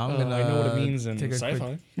 I know what it means in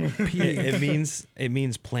sci-fi. It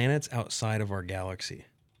means planets outside of our galaxy.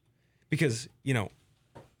 Because,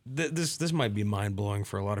 this might be mind-blowing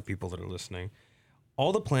for a lot of people that are listening.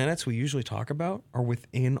 All the planets we usually talk about are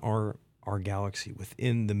within our galaxy,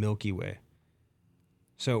 within the Milky Way.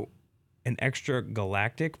 So an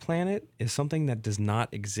extragalactic planet is something that does not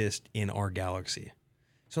exist in our galaxy.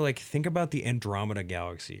 So like think about the Andromeda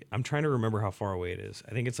galaxy. I'm trying to remember how far away it is.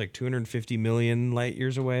 I think it's like 250 million light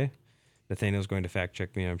years away. Nathaniel's going to fact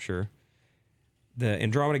check me, I'm sure. The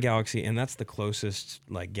Andromeda galaxy, and that's the closest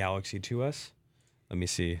like galaxy to us. Let me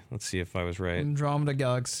see. Let's see if I was right. Andromeda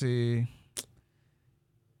galaxy.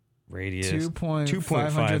 Radius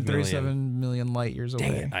 2.537 million light years away.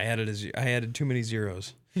 Dang it! I added too many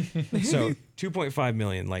zeros. So 2.5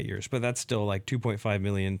 million light years, but that's still like 2.5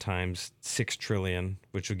 million times 6 trillion,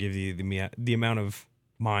 which will give you the amount of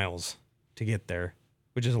miles to get there,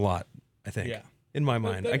 which is a lot, I think. Yeah. In my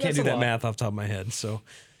mind, I can't do that's a that lot. math off the top of my head. So,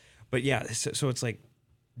 but yeah, so it's like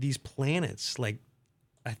these planets, like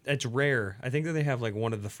it's rare. I think that they have like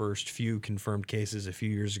one of the first few confirmed cases a few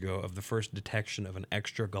years ago of the first detection of an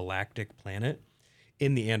extragalactic planet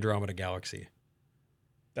in the Andromeda galaxy.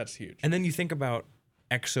 That's huge. And then you think about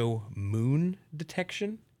exo-moon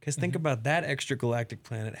detection, because think about that extragalactic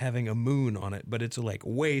planet having a moon on it, but it's like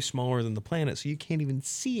way smaller than the planet, so you can't even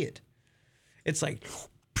see it. It's like,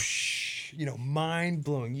 mind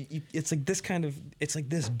blowing. It's like this kind of, it's like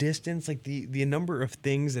this distance, like the number of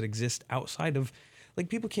things that exist outside of, like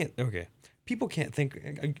people can't think.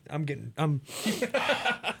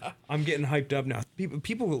 I'm getting hyped up now.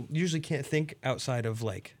 People usually can't think outside of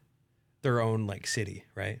like their own like city,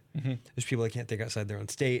 right? Mm-hmm. There's people that can't think outside their own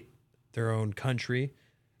state, their own country,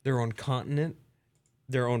 their own continent,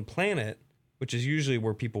 their own planet, which is usually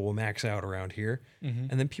where people will max out around here. Mm-hmm.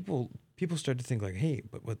 And then people start to think like, hey,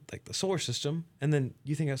 but with like the solar system, and then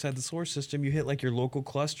you think outside the solar system, you hit like your local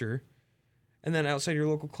cluster, and then outside your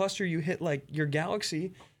local cluster, you hit like your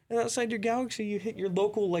galaxy, and outside your galaxy, you hit your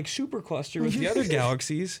local like super cluster with the other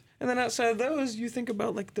galaxies, and then outside of those, you think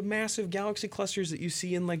about like the massive galaxy clusters that you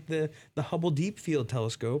see in like the Hubble Deep Field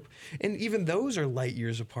Telescope, and even those are light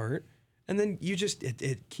years apart. And then you just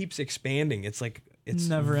it keeps expanding. It's like it's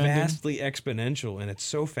Never ending. vastly exponential, and it's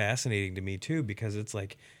so fascinating to me too, because it's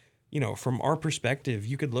like, from our perspective,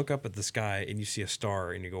 you could look up at the sky and you see a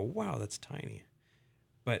star and you go, wow, that's tiny.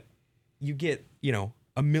 But you get,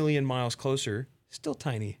 a million miles closer, still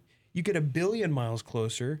tiny. You get 1 billion miles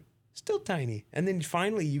closer, still tiny. And then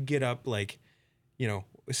finally you get up like,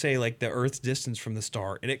 say like the Earth's distance from the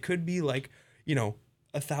star, and it could be like,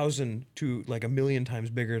 1,000 to like 1 million times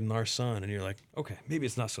bigger than our sun. And you're like, okay, maybe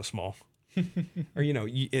it's not so small. Or,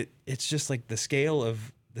 it's just like the scale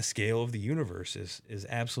of the universe is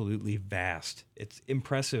absolutely vast. It's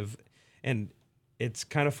impressive. And it's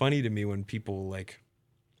kind of funny to me when people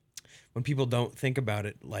don't think about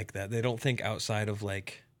it like that. They don't think outside of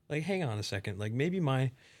like, hang on a second, like maybe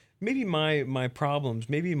my problems,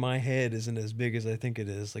 maybe my head isn't as big as I think it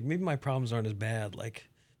is. Like maybe my problems aren't as bad. Like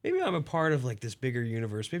maybe I'm a part of like this bigger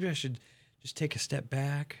universe. Maybe I should just take a step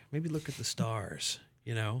back. Maybe look at the stars,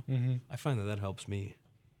 Mm-hmm. I find that helps me.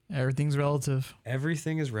 Everything's relative.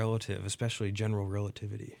 Everything is relative, especially general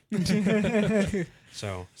relativity.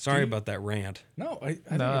 So sorry about that rant. No, I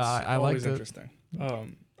think No, it's I always liked it. interesting.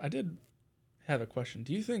 I did have a question.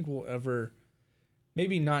 Do you think we'll ever,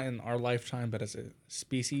 maybe not in our lifetime, but as a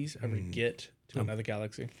species, ever get to another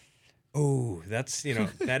galaxy? Oh, that's,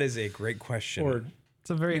 that is a great question. Or, It's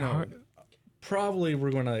a very hard. probably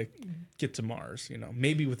we're going to get to Mars,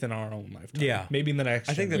 maybe within our own lifetime. Yeah. Maybe in the next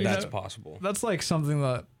I think that generation. that's possible. That's like something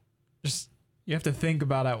that just you have to think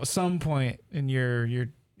about at some point in your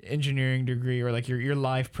engineering degree, or like your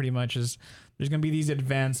life pretty much is there's going to be these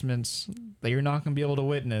advancements that you're not going to be able to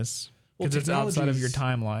witness because it's outside of your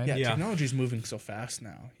timeline. Yeah, Yeah. technology's moving so fast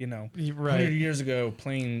now. Right. 100 years ago,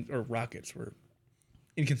 planes or rockets were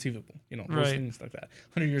inconceivable. Those Right. things like that.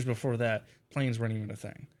 100 years before that, planes weren't even a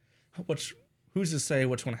thing. Who's to say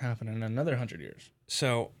what's going to happen in another 100 years?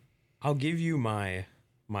 So I'll give you my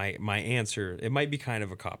answer. It might be kind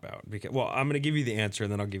of a cop-out. I'm going to give you the answer,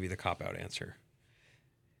 and then I'll give you the cop-out answer.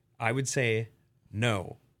 I would say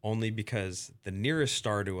no, only because the nearest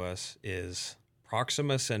star to us is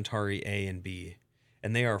Proxima Centauri A and B,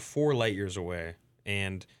 and they are 4 light years away.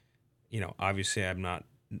 And, obviously I'm not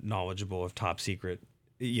knowledgeable of top secret,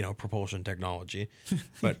 propulsion technology.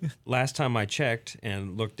 But last time I checked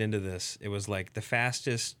and looked into this, it was like the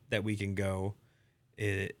fastest that we can go,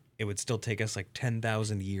 it would still take us like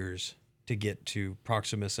 10,000 years to get to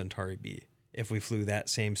Proxima Centauri B if we flew that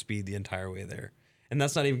same speed the entire way there. And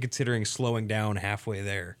that's not even considering slowing down halfway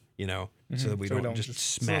there, so that we don't just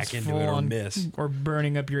smack it's into full it or on- miss. or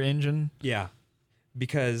burning up your engine. Yeah.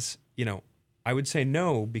 Because, I would say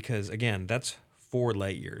no, because again, that's 4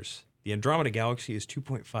 light years. The Andromeda Galaxy is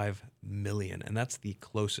 2.5 million, and that's the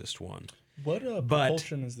closest one. What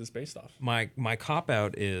propulsion is this based off? My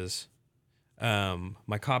cop-out is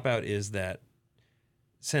that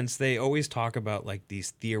since they always talk about like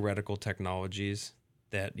these theoretical technologies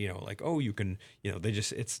that, like, oh, you can, they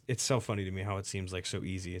just, it's so funny to me how it seems like so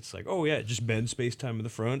easy. It's like, oh yeah, just bend space-time in the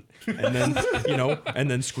front and then,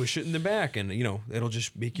 and then squish it in the back, and, it'll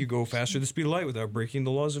just make you go faster than the speed of light without breaking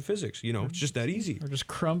the laws of physics. It's just that easy. Or just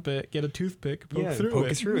crump it, get a toothpick, poke Yeah, through poke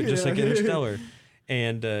it. it through it, just like Interstellar.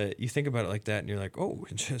 And you think about it like that, and you're like, oh,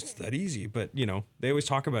 it's just that easy. But, you know, they always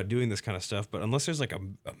talk about doing this kind of stuff. But unless there's like a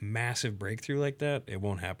massive breakthrough like that, it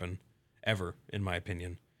won't happen ever, in my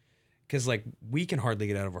opinion. Because, like, we can hardly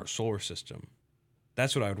get out of our solar system.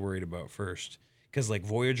 That's what I would worried about first. Because, like,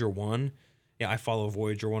 Voyager 1, yeah, I follow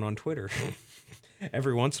Voyager 1 on Twitter.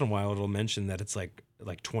 Every once in a while, it'll mention that it's like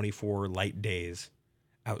 24 light days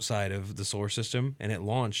outside of the solar system. And it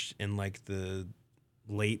launched in, like, the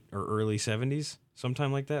late or early 70s,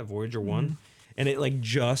 sometime like that, Voyager 1. And it, like,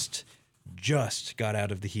 just got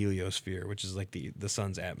out of the heliosphere, which is, like, the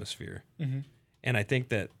sun's atmosphere. And I think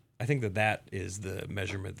that is the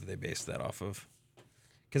measurement that they based that off of.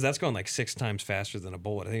 Because that's going like 6 times faster than a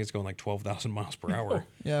bullet. I think it's going like 12,000 miles per hour.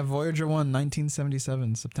 Yeah, Voyager 1,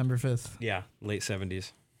 1977, September 5th. Yeah, late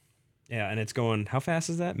 70s. Yeah, and it's going, how fast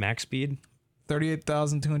is that? Max speed?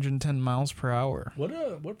 38,210 miles per hour.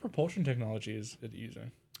 What propulsion technology is it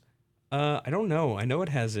using? I don't know. I know it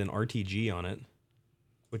has an RTG on it,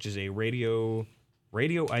 which is a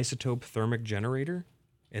radioisotope thermic generator.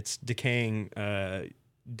 It's decaying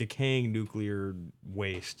nuclear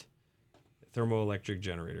waste. Thermoelectric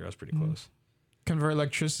generator. That's pretty close. Convert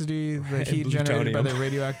electricity, the heat generated by the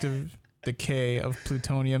radioactive decay of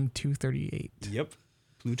plutonium-238. Yep.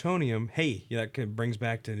 Plutonium. Hey, yeah, that brings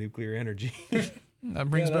back to nuclear energy. That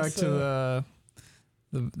brings back to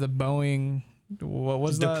the Boeing. What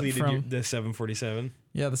was that from? The 747.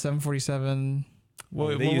 Yeah, the 747.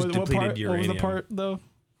 What was the part though?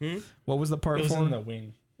 What was the part It was for? in the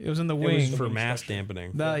wing. It was in the It wing. was for mass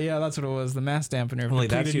dampening. Yeah, that's what it was. The mass dampener. Only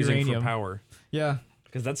that's using uranium. for power. Yeah.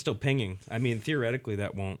 Because that's still pinging. I mean, theoretically,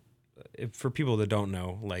 that won't. For people that don't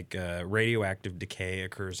know, like radioactive decay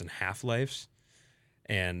occurs in half-lives.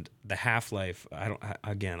 And the half-life,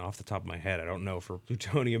 again, off the top of my head, I don't know for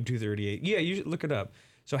plutonium-238. Yeah, you should look it up.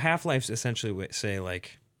 So half-lives essentially say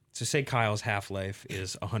Kyle's half-life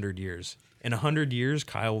is 100 years. In 100 years,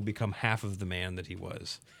 Kyle will become half of the man that he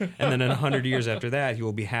was. And then in 100 years after that, he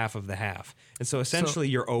will be half of the half. And so essentially,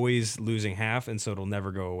 you're always losing half, and so it'll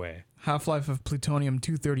never go away. Half-life of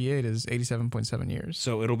plutonium-238 is 87.7 years.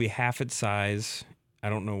 So it'll be half its size. I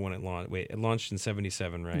don't know when it launched. Wait, it launched in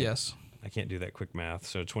 77, right? Yes. I can't do that quick math.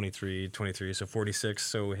 So 23, so 46.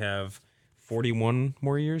 So we have 41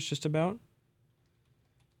 more years, just about.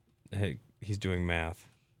 Hey, he's doing math.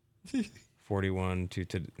 41 to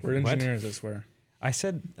We're engineers, I swear. I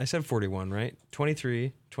said 41, right?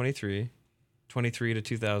 23 to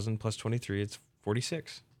 2000 plus 23, it's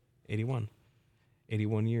 46. 81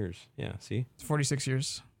 years. Yeah, see? It's 46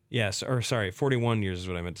 years. Yes, or sorry, 41 years is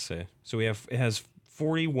what I meant to say. So it has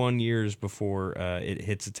 41 years before it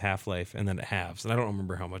hits its half-life, and then it halves. And I don't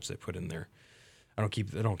remember how much they put in there. I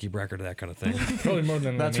don't keep record of that kind of thing. Probably more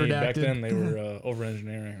than That's we need. redacted. Back then. They were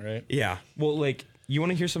over-engineering, right? Yeah. Well, like, you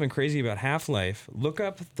want to hear something crazy about half-life? Look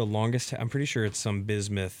up the longest. I'm pretty sure it's some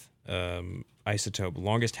bismuth isotope.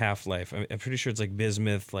 Longest half-life. I'm pretty sure it's like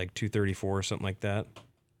bismuth, like 234 or something like that.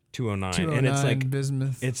 209. And it's like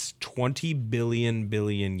bismuth. It's 20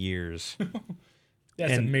 billion years.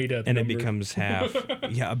 That's a made-up and number. It becomes half.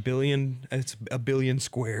 Yeah, a billion. It's a billion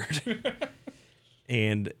squared.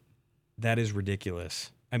 And that is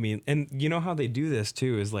ridiculous. I mean, and you know how they do this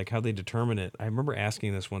too, is like how they determine it. I remember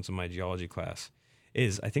asking this once in my geology class.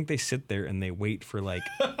 I think they sit there and they wait for like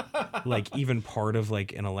even part of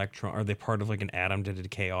like an electron, or they part of like an atom to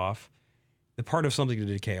decay off. The part of something to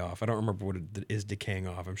decay off. I don't remember what it is decaying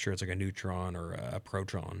off. I'm sure it's like a neutron or a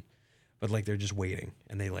proton. But like they're just waiting,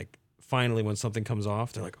 and they like finally when something comes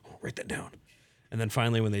off, they're like, oh, write that down. And then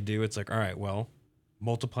finally when they do, it's like, all right, well,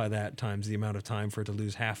 multiply that times the amount of time for it to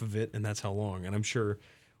lose half of it, and that's how long. And I'm sure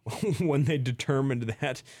when they determined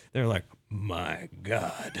that, they're like, my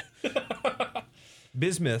God.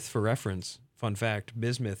 Bismuth, for reference, fun fact,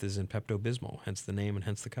 bismuth is in Pepto-Bismol, hence the name and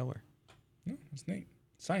hence the color. Oh, that's neat.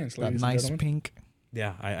 Science, That ladies and nice gentlemen. pink.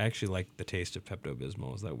 Yeah, I actually like the taste of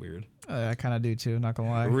Pepto-Bismol. Is that weird? I kind of do too, not gonna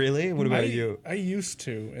lie. Really? What about you? I used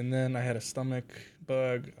to, and then I had a stomach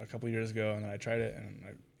bug a couple years ago, and then I tried it, and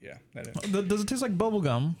that didn't. Does it taste like bubble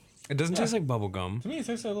gum? It doesn't taste like bubble gum. To me, it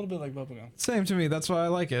tastes a little bit like bubblegum. Same to me. That's why I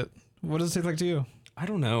like it. What does it taste like to you? I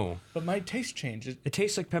don't know. But my taste changed. It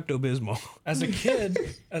tastes like Pepto-Bismol. As a kid,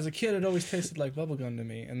 it always tasted like bubblegum to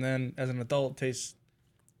me, and then as an adult, it tastes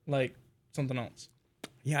like something else.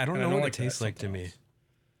 Yeah, I don't And I know don't what like it tastes that like to me. sometimes.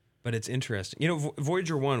 But it's interesting. You know,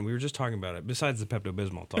 Voyager 1, we were just talking about it, besides the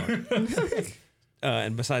Pepto-Bismol talk.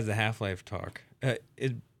 And besides the half-life talk.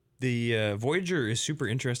 The Voyager is super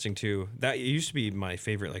interesting, too. That it used to be my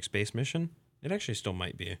favorite, like, space mission. It actually still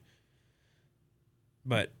might be.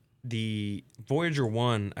 But the Voyager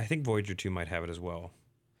 1, I think Voyager 2 might have it as well.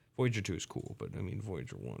 Voyager 2 is cool, but I mean,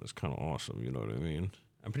 Voyager 1 is kind of awesome. You know what I mean?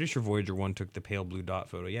 I'm pretty sure Voyager 1 took the pale blue dot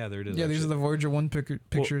photo. Yeah, there it is. Yeah, these are the Voyager 1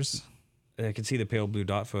 pictures. Well, I can see the pale blue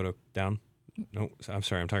dot photo down. No, I'm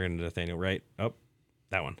sorry. I'm talking to Nathaniel, right? Oh,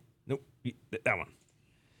 that one. Nope, that one.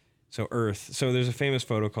 So Earth. So there's a famous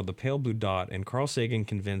photo called the pale blue dot, and Carl Sagan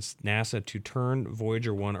convinced NASA to turn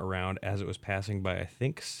Voyager 1 around as it was passing by, I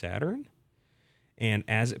think, Saturn. And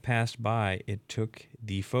as it passed by, it took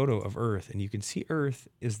the photo of Earth. And you can see Earth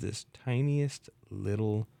is this tiniest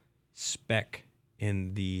little speck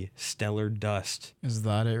in the stellar dust. Is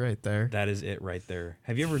that it right there? That is it right there.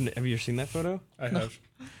 Have you ever seen that photo? I have.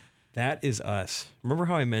 That is us. Remember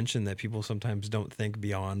how I mentioned that people sometimes don't think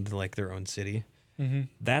beyond like their own city? Mm-hmm.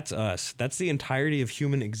 That's us. That's the entirety of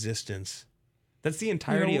human existence. That's the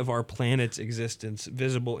entirety of our planet's existence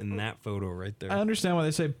visible in that photo right there. I understand why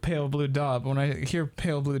they say pale blue dot, but when I hear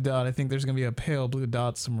pale blue dot, I think there's going to be a pale blue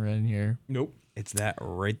dot somewhere in here. Nope. It's that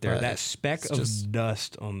right there. But that speck of just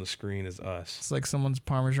dust on the screen is us. It's like someone's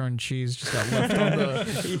Parmesan cheese just got left on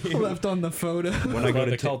the left on the photo. When I go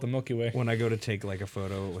to call it the Milky Way. When I go to take like a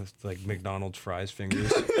photo with like McDonald's fries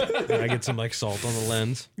fingers, and I get some like salt on the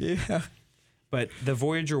lens. Yeah. But the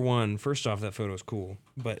Voyager 1, first off, that photo is cool.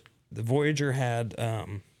 But the Voyager had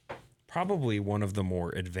probably one of the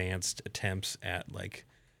more advanced attempts at like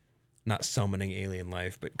not summoning alien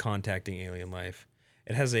life, but contacting alien life.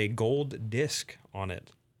 It has a gold disc on it.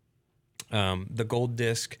 The gold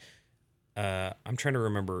disc, I'm trying to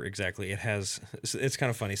remember exactly. It's kind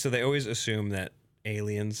of funny. So they always assume that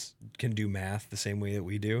aliens can do math the same way that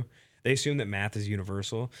we do. They assume that math is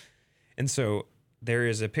universal. And so there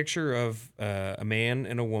is a picture of a man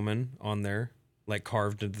and a woman on there, like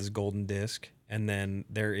carved into this golden disc. And then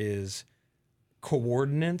there is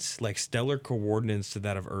coordinates, like stellar coordinates to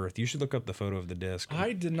that of Earth. You should look up the photo of the disc.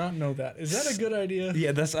 I did not know that. Is that a good idea?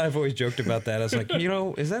 Yeah, I've always joked about that. I was like,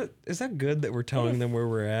 is that good that we're telling them where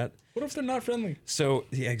we're at? What if they're not friendly? So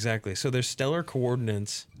yeah, exactly. So there's stellar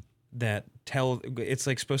coordinates that tell. It's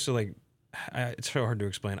like supposed to like. It's so hard to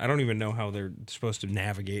explain. I don't even know how they're supposed to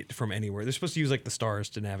navigate from anywhere. They're supposed to use like the stars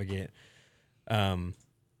to navigate,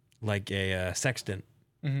 like a sextant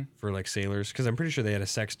for like sailors. Because I'm pretty sure they had a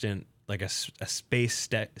sextant, like a space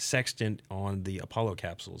sextant on the Apollo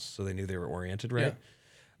capsules, so they knew they were oriented right.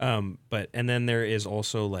 Yeah. And then there is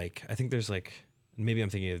also like, I think there's like, maybe I'm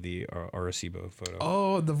thinking of the Arecibo photo.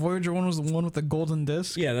 Oh, the Voyager 1 was the one with the golden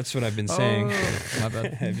disc? Yeah, that's what I've been saying. My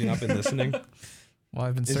bad. Have you not been listening? Well,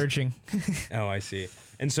 I've been searching. Oh, I see.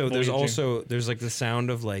 And so there's like the sound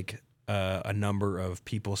of like a number of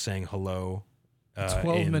people saying hello.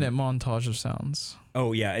 12-minute montage of sounds.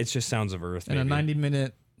 Oh yeah, it's just sounds of Earth. And a 90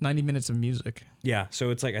 minutes of music. Yeah,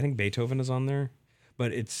 so it's like, I think Beethoven is on there,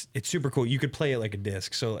 but it's super cool. You could play it like a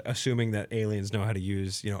disc. So assuming that aliens know how to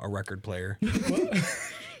use, a record player.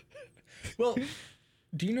 Well,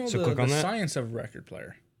 do you know the science of a record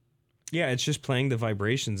player? Yeah, it's just playing the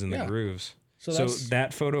vibrations and the grooves. So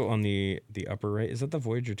that photo on the upper right, is that the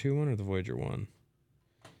Voyager 2 one or the Voyager 1?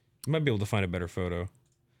 You might be able to find a better photo.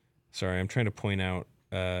 Sorry, I'm trying to point out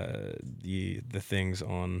the things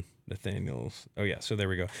on Nathaniel's. Oh yeah, so there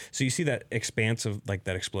we go. So you see that expanse of like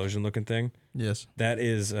that explosion looking thing? Yes. That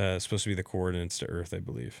is supposed to be the coordinates to Earth, I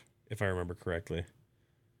believe, if I remember correctly.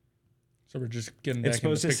 So we're just getting back. It's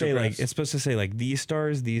supposed to say like these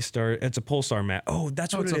stars. It's a pulsar map. Oh,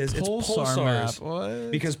 that's what it is. It's pulsars. Map.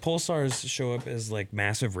 What? Because pulsars show up as like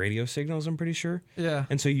massive radio signals, I'm pretty sure. Yeah.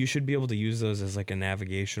 And so you should be able to use those as like a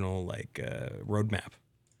navigational like roadmap.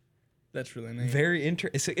 That's really neat. Very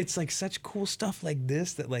interesting. It's like such cool stuff like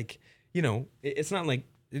this that like, it's not like,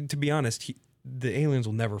 to be honest, the aliens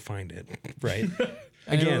will never find it, right?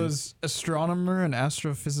 And it was astronomer and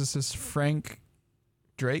astrophysicist Frank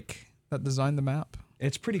Drake that designed the map.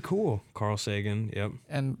 It's pretty cool. Carl Sagan, yep.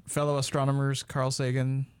 And fellow astronomers Carl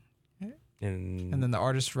Sagan and then the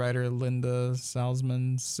artist-writer Linda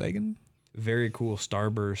Salzman Sagan. Very cool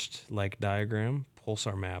starburst like diagram,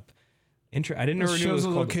 pulsar map. I didn't know it shows the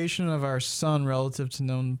location of our sun relative to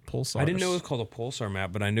known pulsars. I didn't know it was called a pulsar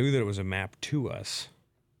map, but I knew that it was a map to us.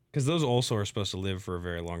 Because those also are supposed to live for a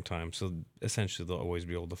very long time, so essentially they'll always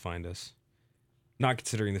be able to find us. Not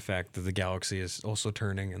considering the fact that the galaxy is also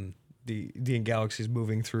turning and the galaxy is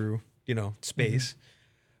moving through, space.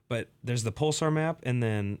 But there's the pulsar map, and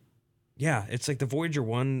then, yeah, it's like the Voyager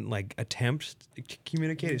 1 like attempt to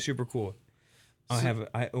communicate. It's super cool. Go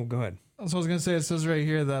ahead. So I was going to say, it says right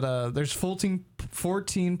here that there's 14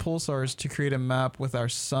 pulsars to create a map with our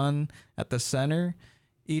sun at the center.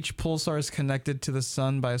 Each pulsar is connected to the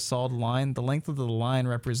sun by a solid line. The length of the line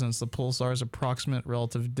represents the pulsar's approximate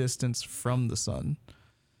relative distance from the sun.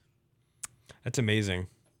 That's amazing.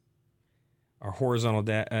 are horizontal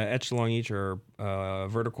etched along each are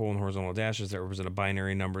vertical and horizontal dashes that represent a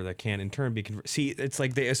binary number that can in turn be converted. See, it's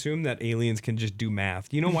like they assume that aliens can just do math.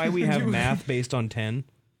 Do you know why we have math based on 10?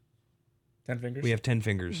 10 fingers? We have 10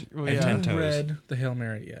 fingers Well, and yeah. 10 I haven't toes. read the Hail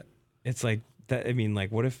Mary yet. It's like that. I mean,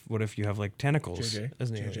 like, what if you have like tentacles? JJ,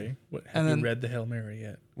 as an JJ, alien? what, have And you then- read the Hail Mary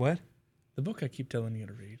yet? What? The book I keep telling you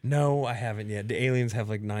to read. No, I haven't yet. Do aliens have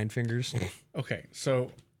like 9 fingers? Okay,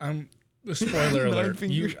 so the spoiler alert.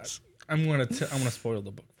 fingers. I'm gonna spoil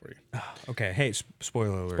the book for you. Okay. Hey,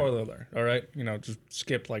 spoiler alert. Spoiler alert. All right, just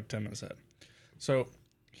skip like 10 minutes ahead. So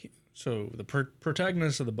the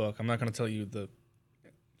protagonist of the book, I'm not gonna tell you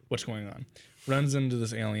what's going on, runs into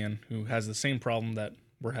this alien who has the same problem that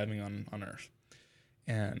we're having on Earth,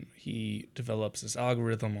 and he develops this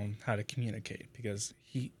algorithm on how to communicate because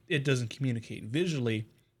it doesn't communicate visually,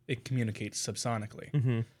 it communicates subsonically.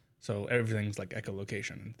 Mm-hmm. So everything's like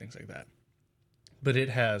echolocation and things like that. But it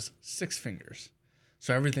has 6 fingers.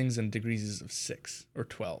 So everything's in degrees of 6 or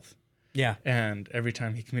 12. Yeah. And every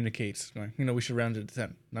time he communicates, going, we should round it to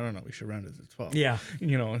 10. No, we should round it to 12. Yeah.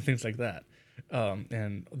 And things like that.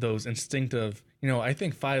 And those instinctive, I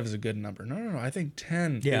think 5 is a good number. No, I think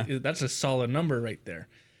 10, Yeah. That's a solid number right there.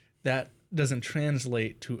 That doesn't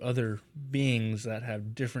translate to other beings that have a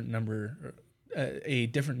different number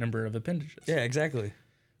of appendages. Yeah. Exactly.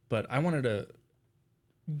 But I wanted to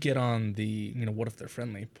get on the, what if they're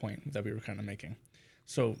friendly point that we were kind of making.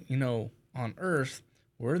 So, on Earth,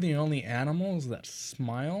 we're the only animals that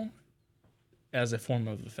smile as a form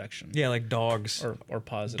of affection. Yeah, like dogs. Or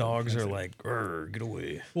positive. Dogs are affection. like, "Grr, get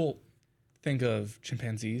away." Well, think of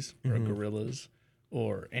chimpanzees or gorillas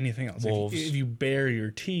or anything else. Wolves. If you bare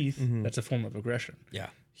your teeth, that's a form of aggression. Yeah.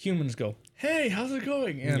 Humans go, "Hey, how's it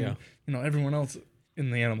going?" And, everyone else in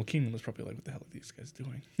the animal kingdom was probably like, "What the hell are these guys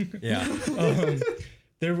doing?" Yeah.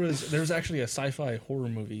 There was actually a sci-fi horror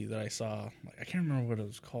movie that I saw. I can't remember what it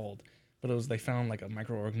was called, but they found like a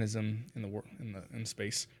microorganism in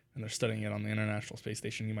space, and they're studying it on the International Space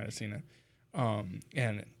Station. You might have seen it,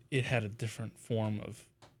 and it had a different form of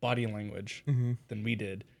body language than we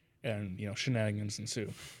did, and shenanigans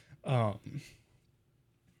ensue.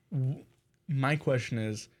 My question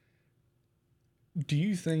is, do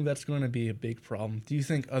you think that's going to be a big problem? Do you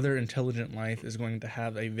think other intelligent life is going to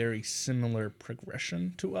have a very similar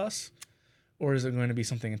progression to us? Or is it going to be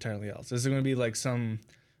something entirely else? Is it going to be like some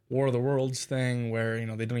War of the Worlds thing where,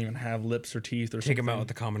 they don't even have lips or teeth or Take something? them out with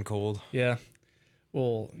the common cold. Yeah.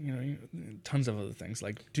 Well, tons of other things.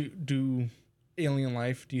 Like, do alien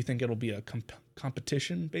life, do you think it'll be a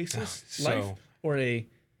competition basis life? Or a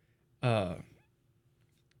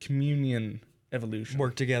communion evolution?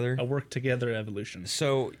 Work together. A work together evolution.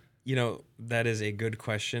 So, that is a good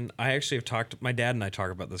question. I actually have my dad and I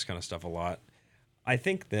talk about this kind of stuff a lot. I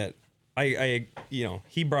think that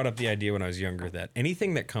he brought up the idea when I was younger that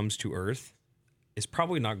anything that comes to Earth is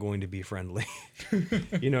probably not going to be friendly.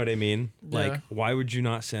 You know what I mean? Yeah. Like, why would you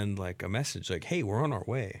not send like a message like, "Hey, we're on our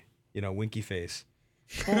way," winky face.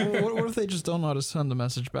 Well, what if they just don't know how to send a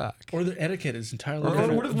message back? Or their etiquette is entirely Or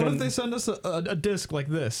different. what if they send us a disc like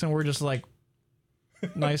this and we're just like,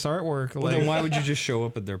 nice artwork? Well, Like, then why would you just show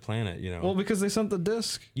up at their planet, well, because they sent the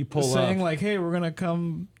disc You pull saying up. like, hey, we're going to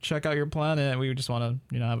come check out your planet. And we just want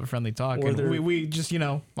to, have a friendly talk. Or And they're- we just, I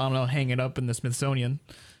don't know, hang it up in the Smithsonian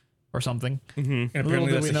or something. And Little apparently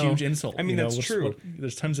do that's we a know. huge insult. I mean, that's true.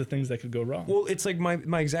 There's tons of things that could go wrong. Well, it's like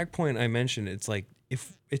my exact point I mentioned. It's like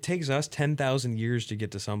if it takes us 10,000 years to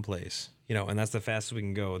get to someplace, and that's the fastest we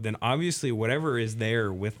can go, then obviously whatever is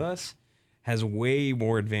there with us has way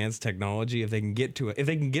more advanced technology. If they can get to it, if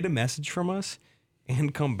they can get a message from us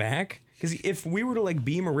and come back, because if we were to like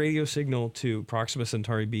beam a radio signal to Proxima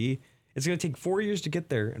Centauri B, it's going to take 4 years to get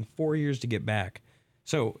there and 4 years to get back.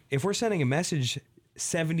 So if we're sending a message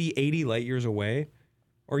 70, 80 light years away,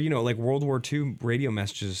 or, like World War II radio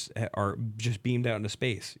messages are just beamed out into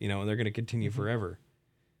space, and they're going to continue forever.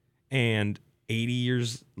 And 80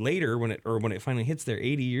 years later, when it finally hits there,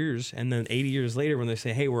 80 years, and then 80 years later when they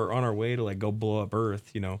say, "Hey, we're on our way to like go blow up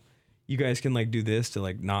Earth," you guys can like do this to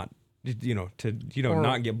like not, Or-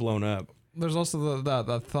 not get blown up. There's also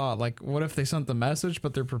that thought, like, what if they sent the message,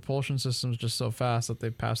 but their propulsion system's just so fast that they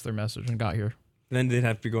passed their message and got here? Then they'd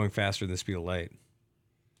have to be going faster than the speed of light.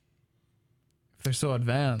 If they're so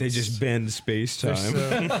advanced. They just bend space They're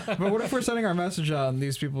time. so- but what if we're sending our message out and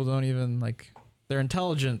these people don't even, like, they're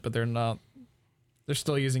intelligent, but they're not, they're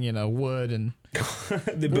still using, wood and...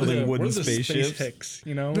 They're building wooden we're the spaceships. Space picks,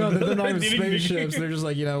 No, they're not even spaceships. They're just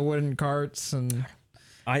like, wooden carts and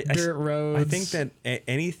dirt roads. I think that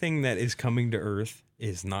anything that is coming to Earth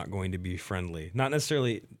is not going to be friendly. Not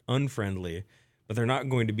necessarily unfriendly, but they're not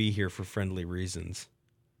going to be here for friendly reasons.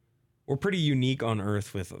 we're pretty unique on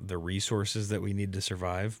Earth with the resources that we need to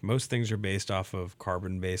survive. Most things are based off of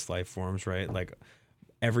carbon-based life forms, right? Like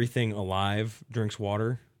everything alive drinks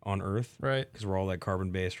water on Earth, Right. because we're all like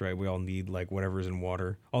carbon-based, right? We all need like whatever's in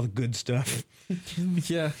water, all the good stuff.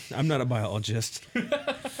 Yeah. I'm not a biologist.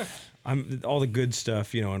 I'm all the good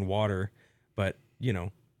stuff, in water. But,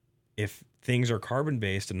 if things are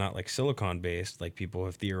carbon-based and not like silicon-based, like people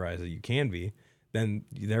have theorized that you can be, then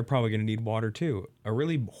they're probably going to need water too. A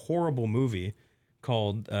really horrible movie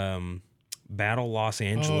called Battle Los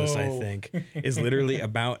Angeles, I think, is literally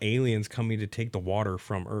about aliens coming to take the water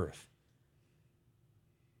from Earth.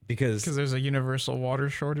 Because there's a universal water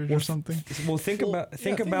shortage or something. Well, think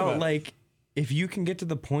about like if you can get to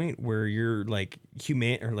the point where you're like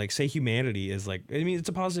say humanity is like, I mean, it's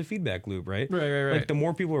a positive feedback loop, right? Right. Like the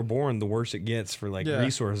more people are born, the worse it gets for like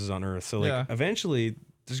resources on Earth. So like eventually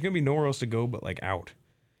there's going to be nowhere else to go but like out.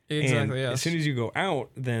 Exactly. And as soon as you go out,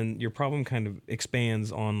 then your problem kind of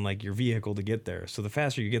expands on like your vehicle to get there. So the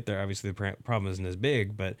faster you get there, obviously the problem isn't as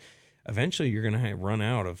big, but eventually you're going to run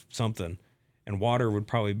out of something. And water would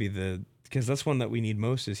probably be because that's one that we need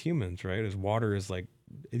most as humans, right? Is water is like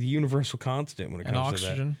the universal constant when it comes to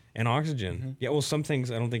that. And oxygen. Mm-hmm. Yeah, well, some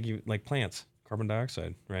things I don't think you like plants, carbon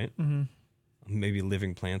dioxide, right? Mm-hmm. Maybe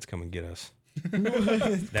living plants come and get us.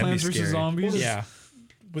 That'd plants versus zombies. Yeah.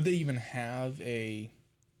 Would they even have a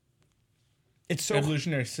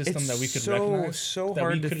evolutionary system that we could recognize? It's so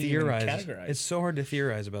hard to theorize. It's so hard to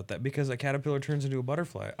theorize about that because a caterpillar turns into a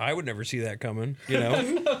butterfly. I would never see that coming,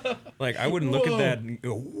 Like I wouldn't look at that and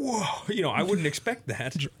go, whoa, I wouldn't expect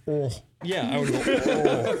that. Yeah, I would go,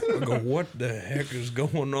 I'd go, what the heck is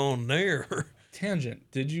going on there? Tangent.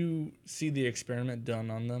 Did you see the experiment done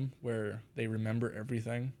on them where they remember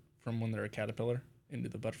everything from when they're a caterpillar into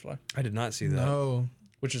the butterfly? I did not see that. No.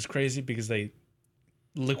 Which is crazy because they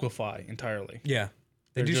liquefy entirely. Yeah.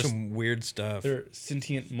 They do some weird stuff. They're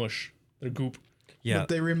sentient mush. They're goop. Yeah. But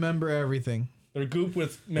they remember everything. They're goop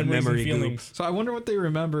with memories and feelings. Goop. So I wonder what they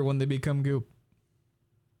remember when they become goop.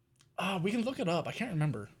 We can look it up. I can't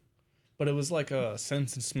remember. But it was like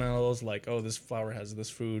scents and smells, like, oh, this flower has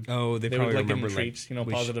this food. Oh, they probably would remember traits,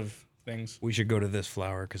 positive things. We should go to this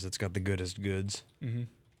flower because it's got the goodest goods.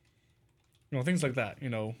 Mm-hmm. Things like that,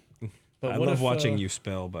 But I love watching you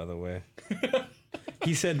spell, by the way.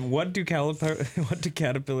 He said, what do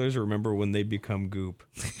caterpillars remember when they become goop?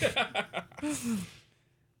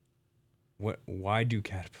 Why do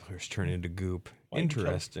caterpillars turn into goop?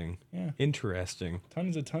 Interesting. Yeah. Interesting.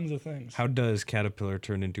 Tons of things. How does caterpillar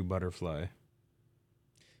turn into butterfly?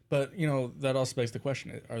 But, that also begs the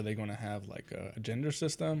question, are they going to have like a gender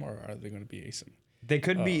system or are they going to be asexual? They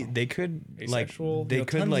could asexual,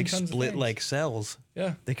 split like cells.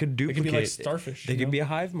 Yeah. They could duplicate. They could be like starfish. They could be a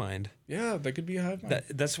hive mind. Yeah, they could be a hive mind.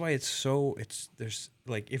 That's why there's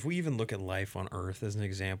like, if we even look at life on Earth as an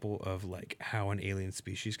example of like how an alien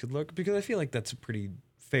species could look, because I feel like that's a pretty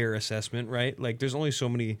fair assessment, right? Like there's only so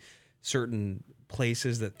many certain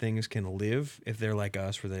places that things can live if they're like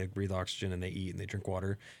us, where they breathe oxygen and they eat and they drink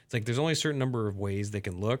water. It's like there's only a certain number of ways they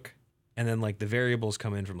can look. And then like the variables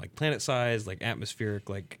come in from like planet size, like atmospheric,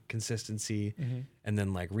 like consistency, and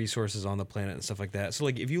then like resources on the planet and stuff like that. So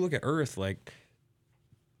like if you look at Earth, like,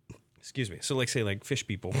 excuse me, so like say like fish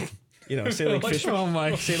people, say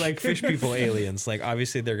like fish people aliens. Like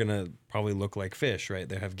obviously they're gonna probably look like fish, right?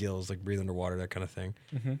 They have gills, like breathe underwater, that kind of thing.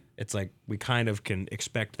 Mm-hmm. It's like we kind of can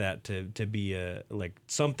expect that to be a like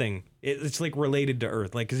something. It's like related to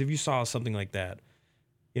Earth, like because if you saw something like that.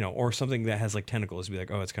 Or something that has like tentacles, be like,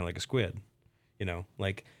 oh, it's kind of like a squid,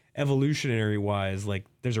 like evolutionary wise, like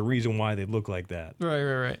there's a reason why they look like that.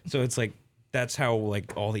 Right. So it's like, that's how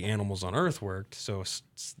like all the animals on Earth worked. So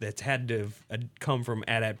that's had to have come from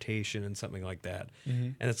adaptation and something like that.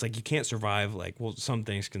 Mm-hmm. And it's like, you can't survive some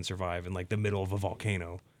things can survive in like the middle of a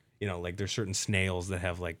volcano, like there's certain snails that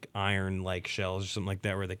have like iron like shells or something like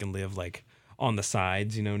that where they can live like on the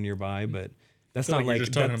sides, nearby, but that's not like you're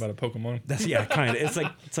just talking about a Pokemon. That's kind of. It's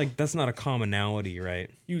like that's not a commonality, right?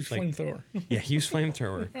 Use flamethrower. Yeah, use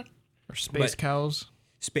flamethrower. Or space cows.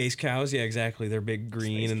 Space cows, yeah, exactly. They're big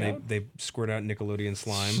green and they squirt out Nickelodeon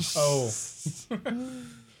slime. Oh.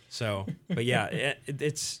 So, but yeah,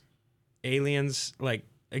 it's aliens. Like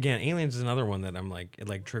again, aliens is another one that I'm like, it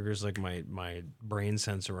like triggers like my brain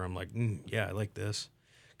sensor where I'm like, yeah, I like this,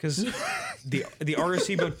 because the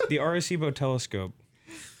Arecibo telescope.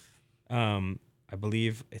 I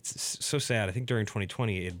believe it's so sad. I think during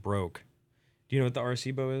 2020 it broke. Do you know what the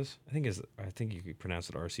Arecibo is? I think you could pronounce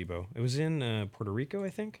it Arecibo. It was in Puerto Rico, I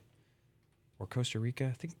think, or Costa Rica.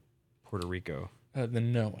 I think Puerto Rico.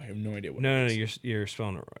 Then no, I have no idea what. No, you're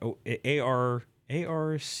spelling it.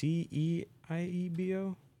 ARCEIEBO.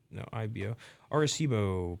 IBO.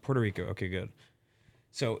 Arecibo, Puerto Rico. Okay, good.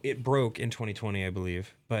 So it broke in 2020, I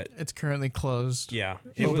believe, but It's currently closed. yeah,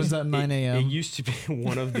 It opens at 9 a.m. It used to be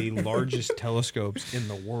one of the largest telescopes in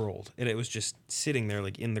the world, and it was just sitting there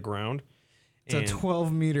like in the ground. It's a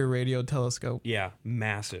 12-meter radio telescope, Yeah,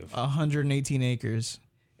 massive. 118 acres.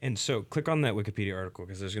 And so click on that Wikipedia article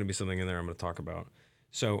because there's going to be something in there I'm going to talk about.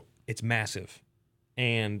 So it's massive.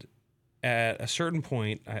 And at a certain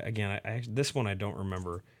point, this one I don't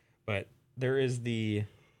remember, but there is the,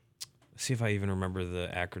 let's see if I even remember the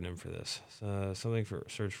acronym for this. Something for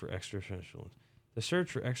search for extraterrestrial. The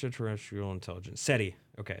search for extraterrestrial intelligence. SETI.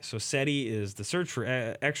 Okay, so SETI is the search for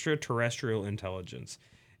extraterrestrial intelligence.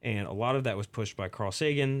 And a lot of that was pushed by Carl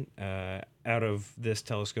Sagan out of this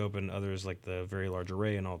telescope and others like the Very Large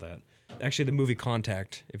Array and all that. Actually, the movie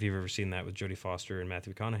Contact, if you've ever seen that with Jodie Foster and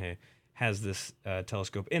Matthew McConaughey, has this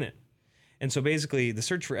telescope in it. And so basically, the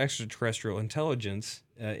search for extraterrestrial intelligence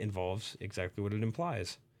involves exactly what it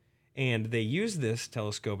implies. And they used this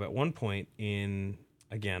telescope at one point in,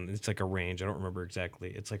 again, it's like a range. I don't remember exactly.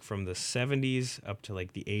 It's like from the 70s up to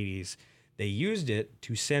like the 80s. They used it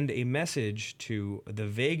to send a message to the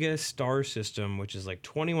Vega star system, which is like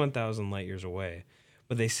 21,000 light years away.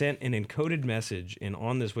 But they sent an encoded message, and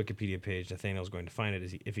on this Wikipedia page, Nathaniel's going to find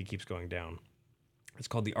it if he keeps going down. It's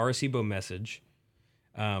called the Arecibo message.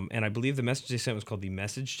 And I believe the message they sent was called the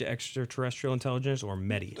Message to Extraterrestrial Intelligence, or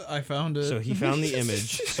METI. I found it. So he found the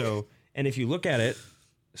image. So, and if you look at it,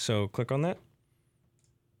 so click on that.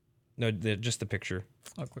 No, just the picture.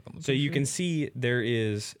 I'll click on the So you picture. can see there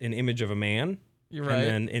is an image of a man, You're right.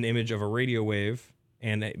 and then an image of a radio wave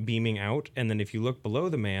and it beaming out. And then if you look below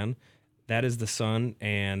the man, that is the sun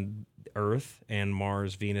and Earth and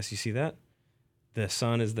Mars, Venus. You see that? The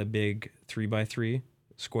sun is the big 3x3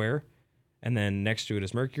 square. And then next to it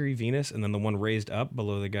is Mercury, Venus, and then the one raised up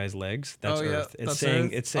below the guy's legs, that's Earth. That's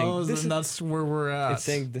Earth. It's saying this is, that's where we're at. it's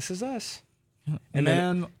saying this is us. And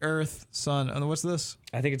Man, Earth, Sun, and what's this?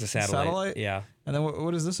 I think it's a satellite. Satellite? Yeah. And then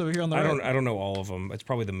what is this over here on the right? I don't know all of them. It's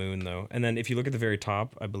probably the moon though. And then if you look at the very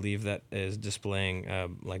top, I believe that is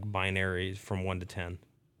displaying like binary from 1 to 10,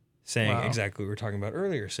 saying Wow. exactly what we were talking about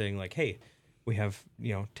earlier, saying like, hey, we have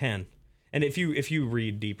 10. And if you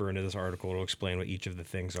read deeper into this article, it'll explain what each of the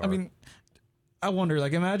things are. I mean, I wonder,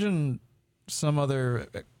 like, imagine some other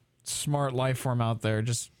smart life form out there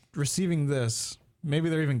just receiving this. Maybe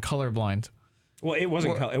they're even colorblind. well, it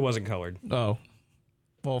wasn't colored. Oh,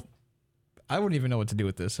 well, I wouldn't even know what to do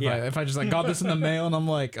with this if Yeah. I just like got this in the mail and I'm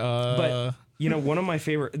like, But one of my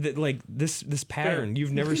favorite, like this pattern,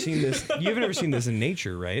 you've never seen this. You've never seen this in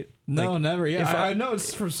nature, right? no, Like, never. Yeah, if I know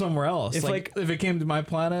it's from somewhere else. if, Like, if it came to my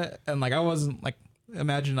planet and like I wasn't like,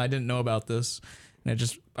 imagine I didn't know about this and it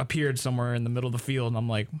just appeared somewhere in the middle of the field and I'm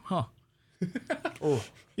like, huh. Oh,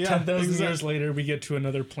 Yeah, 10,000 years later, we get to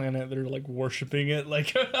another planet. They're like worshiping it.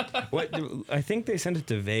 Like, what? I think they sent it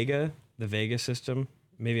to Vega, the Vega system.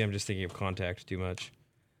 Maybe I'm just thinking of Contact too much.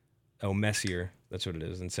 Oh, Messier. That's what it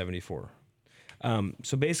is in 74.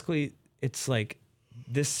 So basically, it's like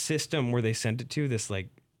this system where they sent it to this like,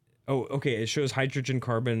 oh, okay, it shows hydrogen,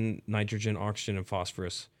 carbon, nitrogen, oxygen, and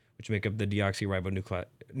phosphorus, which make up the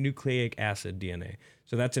deoxyribonucleic acid DNA.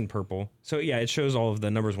 So that's in purple. So yeah, it shows all of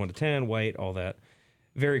the numbers 1 to 10, white, all that.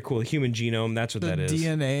 Very cool. Human genome. That's what The that is.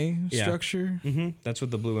 DNA Yeah. structure. Mm-hmm. That's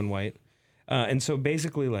what the blue and white. And so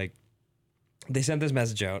basically, like, they sent this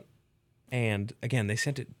message out, and again, they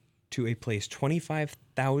sent it to a place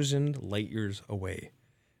 25,000 light years away.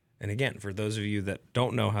 And again, for those of you that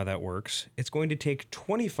don't know how that works, it's going to take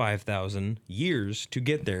 25,000 years to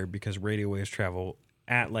get there because radio waves travel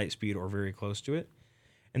at light speed or very close to it.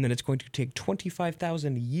 And then it's going to take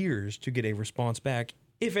 25,000 years to get a response back,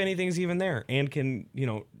 if anything's even there, and can,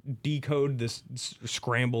 decode this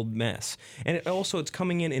scrambled mess. And it's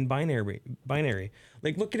coming in binary.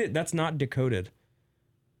 Like, look at it. That's not decoded.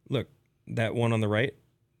 Look, that one on the right,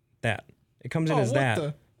 that. It comes in as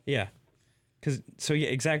that. Yeah. Yeah,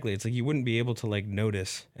 exactly. It's like you wouldn't be able to, like,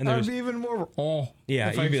 notice. And That'd there's, be even more. Oh, yeah,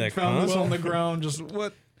 if you'd I be like, found huh? this on the ground. Just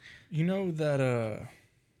what? you know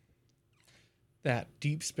that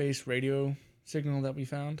deep space radio signal that we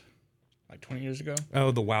found like 20 years ago?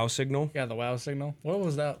 Oh, the wow signal? Yeah, the WOW signal. What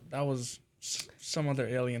was that? That was some other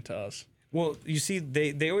alien to us. Well, you see,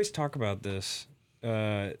 they always talk about this.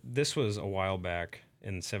 This was a while back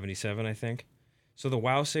in 77, I think. So the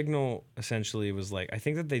wow signal essentially was like, I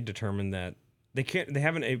think that they determined that they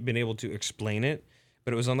haven't been able to explain it,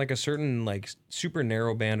 but it was on like a certain like super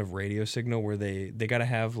narrow band of radio signal where they got to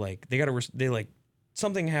have like,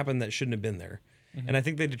 something happened that shouldn't have been there. Mm-hmm. And I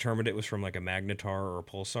think they determined it was from like a magnetar or a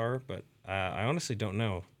pulsar, but I honestly don't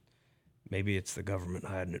know. Maybe it's the government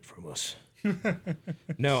hiding it from us.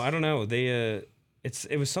 No, I don't know. It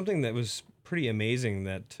was something that was pretty amazing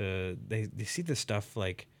that they see this stuff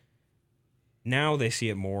like now they see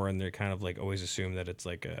it more and they're kind of like always assume that it's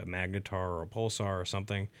like a magnetar or a pulsar or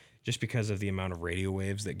something just because of the amount of radio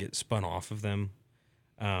waves that get spun off of them.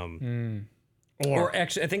 Or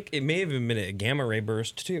actually, I think it may have been a gamma ray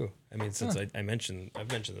burst too. I mean, since I've mentioned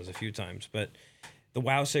those a few times, but the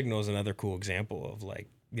WOW signal is another cool example of like,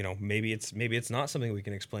 you know, maybe it's not something we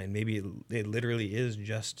can explain. Maybe it literally is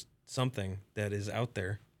just something that is out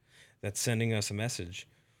there that's sending us a message.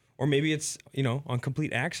 Or maybe it's, you know, on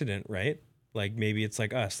complete accident, right? Like maybe it's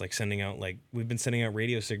like us, like sending out, like we've been sending out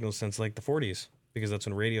radio signals since like the 40s because that's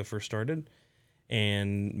when radio first started.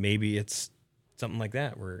 And maybe it's something like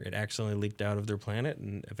that where it accidentally leaked out of their planet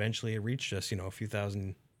and eventually it reached us, you know, a few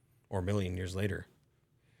thousand or million years later.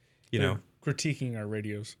 They're critiquing our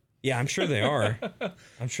radios. Yeah, I'm sure they are.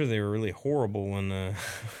 I'm sure they were really horrible when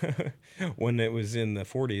when it was in the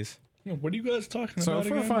 40s. What are you guys talking So about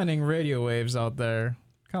if we're again? finding radio waves out there,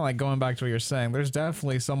 kind of like going back to what you're saying, there's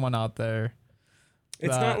definitely someone out there.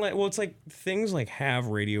 It's not like, well, it's like things like have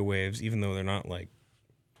radio waves, even though they're not like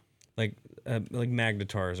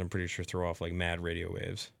magnetars. I'm pretty sure throw off like mad radio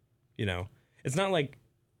waves. You know, it's not like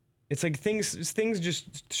it's like things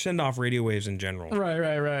just send off radio waves in general.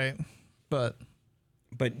 Right.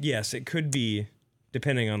 But yes, it could be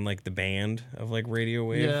depending on like the band of like radio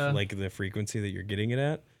wave, like the frequency that you're getting it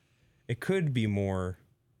at. It could be more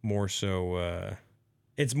so.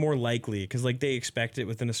 It's more likely because like they expect it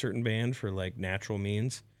within a certain band for like natural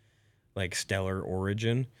means, like stellar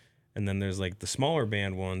origin, and then there's like the smaller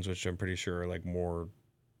band ones, which I'm pretty sure are like more.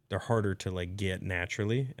 They're harder to like get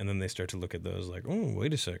naturally, and then they start to look at those like, oh,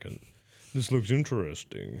 wait a second, this looks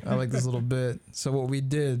interesting. I like this little bit. So what we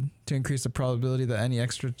did to increase the probability that any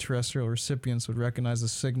extraterrestrial recipients would recognize the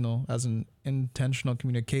signal as an intentional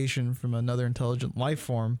communication from another intelligent life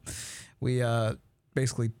form, we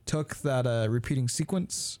basically took that repeating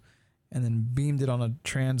sequence and then beamed it on a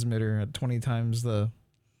transmitter at 20 times the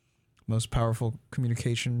most powerful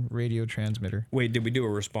communication radio transmitter. Wait, did we do a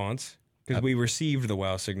response? Because we received the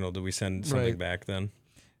WOW signal. Did we send something back then?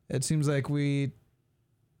 It seems like we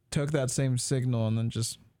took that same signal and then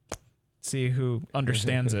just see who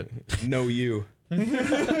understands it. No, you.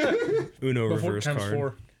 Uno reverse times card.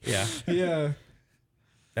 4. Yeah. Yeah.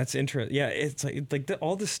 That's interesting. Yeah, it's like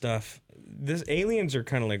all this stuff. This aliens are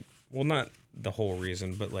kind of like, well, not the whole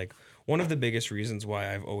reason, but like one of the biggest reasons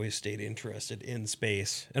why I've always stayed interested in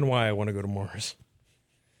space and why I want to go to Mars.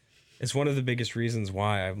 It's one of the biggest reasons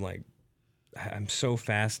why I'm so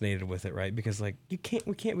fascinated with it, right? Because like we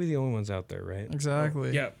can't be the only ones out there, right?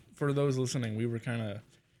 Exactly. Yeah, for those listening, we were kind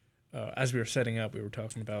of, as we were setting up, we were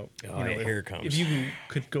talking about, here it comes. If you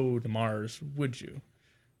could go to Mars, would you?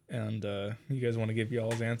 And you guys want to give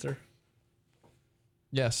y'all's answer?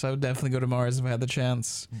 Yes, I would definitely go to Mars if I had the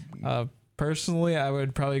chance. Personally, I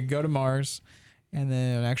would probably go to Mars and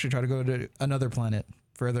then actually try to go to another planet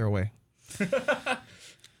further away.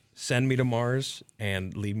 Send me to Mars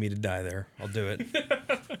and leave me to die there. I'll do it.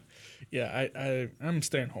 Yeah, I'm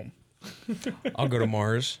staying home. I'll go to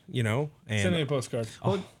Mars, and Send me a postcard.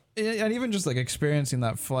 Well, and even just like experiencing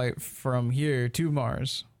that flight from here to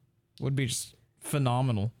Mars would be just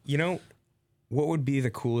phenomenal. What would be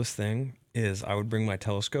the coolest thing is I would bring my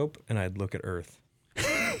telescope and I'd look at Earth.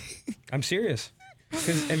 I'm serious.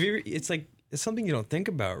 Because it's something you don't think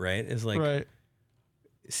about, right? Is like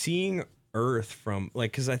seeing Earth from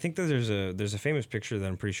because I think that there's a famous picture that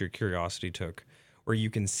I'm pretty sure Curiosity took where you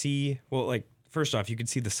can see, first off, you can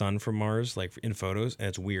see the sun from Mars like in photos, and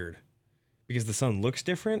it's weird because the sun looks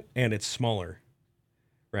different and it's smaller,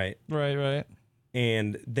 right? Right.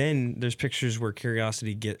 And then there's pictures where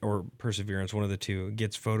Curiosity or Perseverance, one of the two,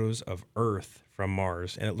 gets photos of Earth from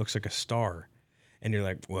Mars, and it looks like a star, and you're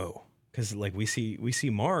like, whoa, because like we see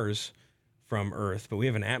Mars from Earth, but we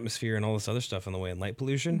have an atmosphere and all this other stuff in the way, and light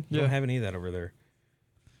pollution. You don't have any of that over there.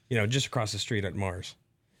 Just across the street at Mars.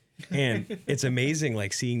 And it's amazing,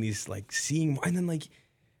 seeing these, and then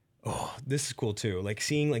oh, this is cool too.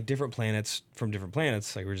 Seeing different planets from different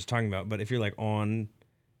planets, like we were just talking about. But if you're on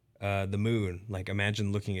the moon,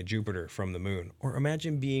 imagine looking at Jupiter from the moon, or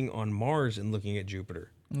imagine being on Mars and looking at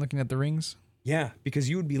Jupiter. I'm looking at the rings. Yeah, because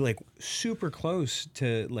you would be super close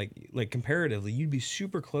to comparatively, you'd be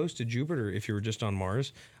super close to Jupiter if you were just on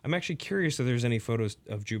Mars. I'm actually curious if there's any photos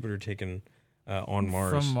of Jupiter taken on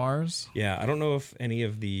Mars. From Mars? Yeah, I don't know if any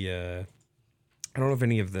of the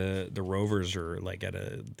rovers are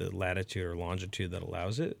at the latitude or longitude that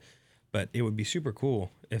allows it, but it would be super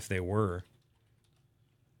cool if they were.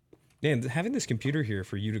 Man, having this computer here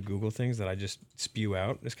for you to Google things that I just spew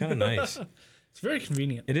out is kind of nice. It's very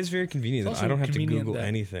convenient. It is very convenient It's that I don't also have to convenient Google that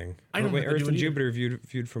anything. I don't Wait, have to Earth do and it either. Jupiter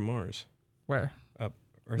viewed from Mars. Where? Earth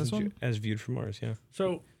This and one? as viewed from Mars, yeah.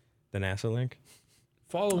 So The NASA link.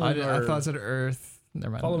 following I our thought it said Earth.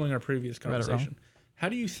 Never mind. following our previous Read it wrong.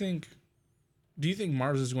 conversation, do you think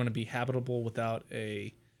Mars is going to be habitable without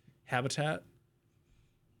a habitat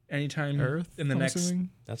anytime Earth in the I'm next assuming?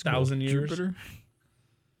 That's cool. 1,000 years? Jupiter.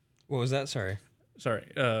 What was that? Sorry. Sorry.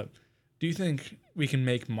 Do you think we can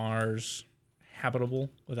make Mars habitable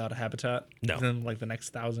without a habitat No. within like the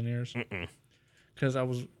next 1,000 years? Because I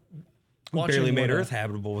was We watching barely made one of- Earth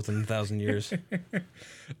habitable within 1,000 years.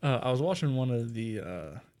 I was watching one of the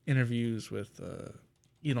interviews with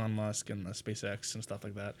Elon Musk and SpaceX and stuff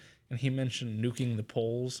like that, and he mentioned nuking the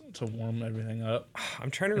poles to warm everything up. I'm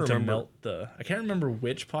trying to To remember. melt the. I can't remember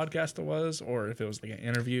which podcast it was, or if it was like an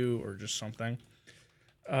interview or just something.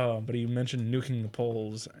 But he mentioned nuking the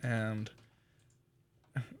poles, and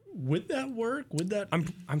would that work? Would that? I'm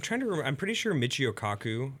trying to remember. I'm pretty sure Michio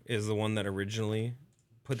Kaku is the one that originally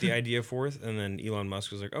put the idea forth, and then Elon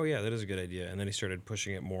Musk was like, "Oh yeah, that is a good idea," and then he started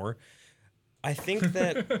pushing it more. I think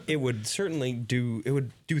that it would certainly do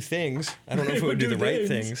things. I don't know if it would do the right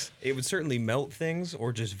things. It would certainly melt things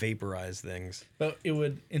or just vaporize things. But it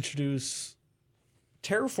would introduce.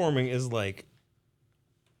 Terraforming is like,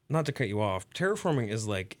 not to cut you off, terraforming is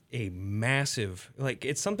like a massive, like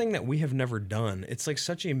it's something that we have never done. It's like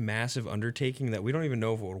such a massive undertaking that we don't even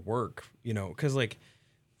know if it would work, you know, because like,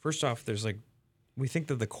 first off, there's like, we think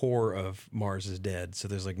that the core of Mars is dead. So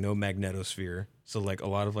there's like no magnetosphere. So like a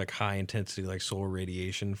lot of like high intensity, like solar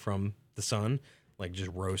radiation from the sun, like just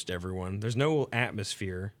roast everyone. There's no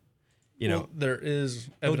atmosphere, you know, There is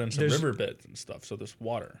evidence of there's- riverbeds and stuff. So this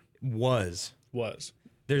water was.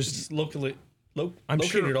 There's it's locally I'm located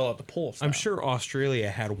sure- all at the pole. I'm sure Australia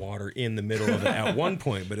had water in the middle of it at one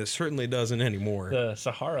point, but it certainly doesn't anymore. the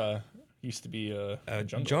Sahara used to be a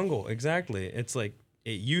jungle. Exactly. It's like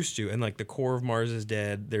it used to, and like the core of Mars is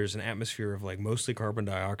dead. There's an atmosphere of like mostly carbon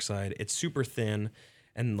dioxide. It's super thin,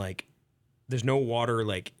 and like there's no water,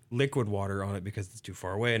 like liquid water on it because it's too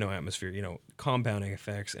far away. No atmosphere, you know, compounding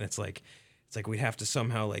effects, and it's like we have to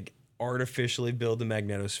somehow like artificially build the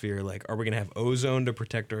magnetosphere. Like, are we gonna have ozone to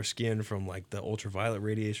protect our skin from like the ultraviolet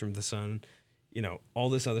radiation from the sun? You know, all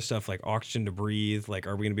this other stuff, like oxygen to breathe. Like,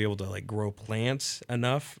 are we gonna be able to like grow plants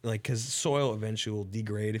enough? Like, because soil eventually will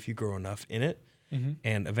degrade if you grow enough in it,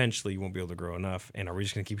 and eventually you won't be able to grow enough. And are we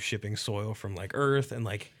just gonna keep shipping soil from like Earth? And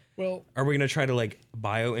like, Well, are we gonna try to like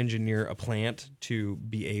bioengineer a plant to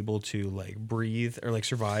be able to like breathe or like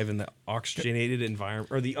survive in the oxygenated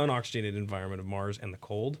environment or the unoxygenated environment of Mars and the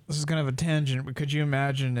cold? This is kind of a tangent, but could you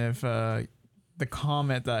imagine if the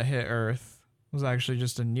comet that hit Earth was actually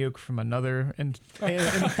just a nuke from another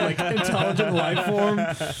like intelligent life form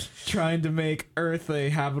trying to make Earth a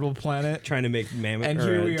habitable planet, Trying to make mammoth And or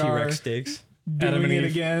here we are. T-Rex steaks. Adam doing and it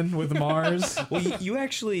Eve. again with Mars? Well, you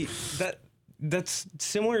actually that's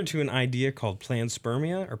similar to an idea called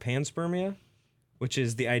panspermia or panspermia, which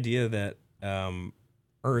is the idea that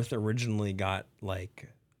Earth originally got like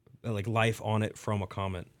life on it from a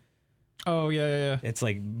comet. Oh yeah. It's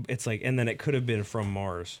like, and then it could have been from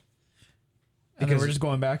Mars. And then we're Because- just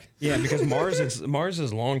going back, Yeah, because Mars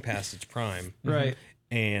is long past its prime, right?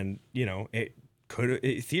 and you know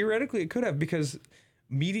theoretically it could have, because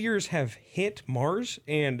meteors have hit Mars,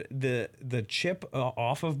 and the chip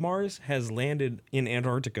off of Mars has landed in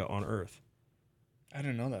Antarctica on Earth. I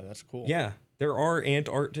didn't know that. That's cool. Yeah, there are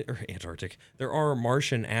Antarctic. There are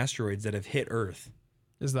Martian asteroids that have hit Earth.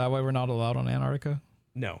 Is that why we're not allowed on Antarctica?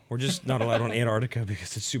 No, we're just not allowed on Antarctica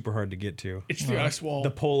because it's super hard to get to. It's the ice wall.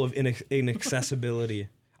 The pole of inaccessibility.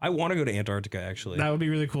 I want to go to Antarctica, actually. That would be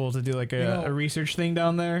really cool to do like know- a research thing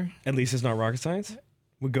down there. At least it's not rocket science.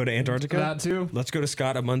 We go to Antarctica. That too. Let's go to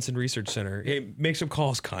Scott Amundsen Research Center. Hey, make some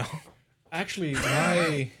calls, Kyle. Actually,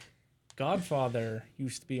 my godfather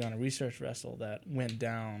used to be on a research vessel that went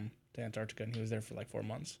down to Antarctica, and he was there for like 4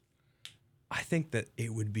 months. I think that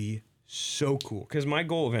it would be so cool, because my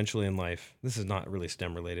goal eventually in life, this is not really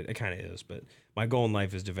STEM related, it kind of is, but my goal in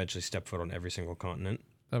life is to eventually step foot on every single continent.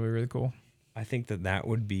 That'd be really cool. I think that that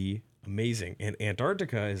would be amazing. And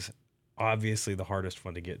Antarctica is obviously the hardest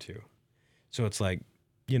one to get to. So it's like,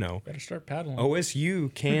 you know, Better start paddling.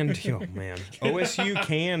 OSU can, oh man, OSU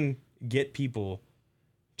can get people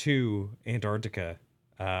to Antarctica.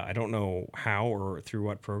 I don't know how or through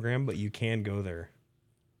what program, but you can go there.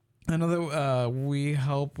 I know that we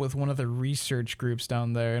help with one of the research groups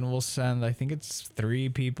down there, and we'll send, I think it's 3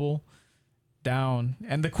 people, down.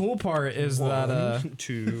 And the cool part is that 1,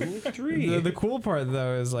 2, 3. the cool part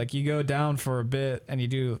though is like you go down for a bit and you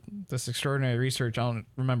do this extraordinary research. I don't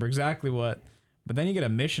remember exactly what, but then you get a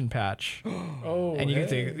mission patch. Oh, And you get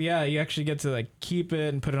to you actually get to like keep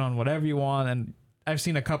it and put it on whatever you want. And I've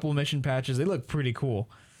seen a couple mission patches. They look pretty cool.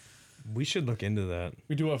 We should look into that.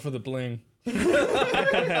 we do it for the bling. We do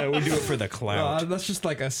it for the clout. That's just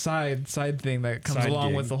like a side thing that comes Side along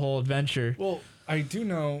gig. with the whole adventure. Well, I do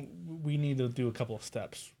know we need to do a couple of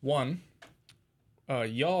steps. One,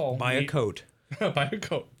 y'all Buy a coat. buy a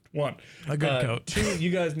coat. One, A good coat. Two, you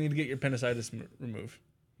guys need to get your appendicitis removed.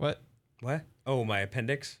 What? What? Oh, my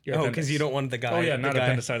appendix? Your Oh, appendix. because you don't want the guy. Oh yeah, the not guy,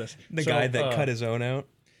 appendicitis. The So, guy that cut his own out.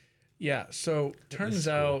 Yeah, so turns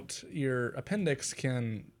cool. out your appendix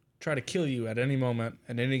can try to kill you at any moment,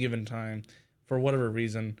 at any given time, for whatever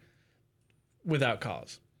reason, without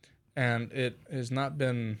cause. And it has not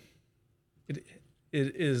been, it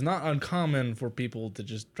is not uncommon for people to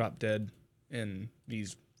just drop dead in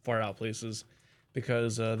these far out places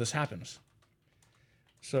because this happens.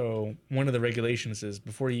 So one of the regulations is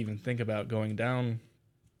before you even think about going down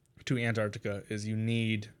to Antarctica is you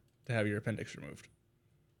need to have your appendix removed.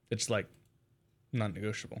 It's like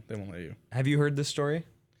non-negotiable. They won't let you. Have you heard this story?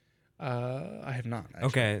 I have not. Actually.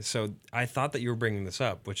 Okay, so I thought that you were bringing this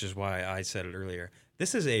up, which is why I said it earlier.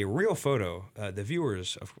 This is a real photo. The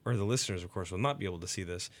viewers, or the listeners, of course, will not be able to see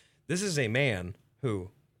this. This is a man who,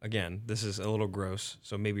 again, this is a little gross,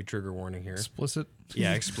 so maybe trigger warning here. Explicit.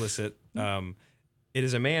 Yeah, explicit. It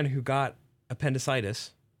is a man who got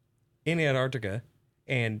appendicitis in Antarctica,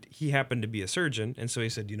 and he happened to be a surgeon, and so he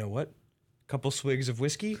said, you know what? Couple swigs of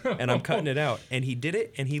whiskey, and I'm cutting it out. And he did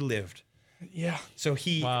it, and he lived. Yeah. So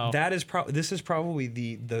Wow. that is this is probably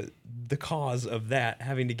the cause of that,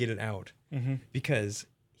 having to get it out, because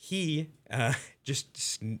he just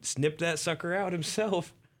snipped that sucker out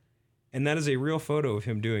himself, and that is a real photo of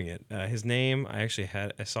him doing it. His name, I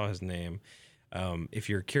saw his name. If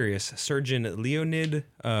you're curious, Surgeon Leonid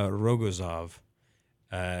Rogozov.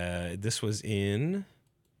 This was in,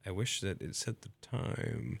 I wish that it said the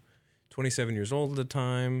time, 27 years old at the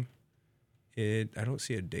time. I don't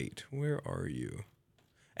see a date. Where are you?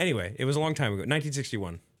 Anyway, it was a long time ago,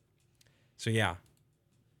 1961. So yeah,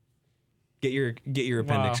 get your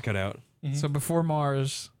appendix Wow. cut out. So before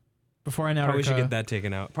Mars, before Probably Antarctica, should get that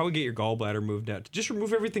taken out. Probably get your gallbladder moved out. Just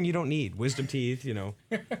remove everything you don't need. Wisdom teeth, You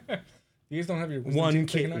guys don't have your wisdom one teeth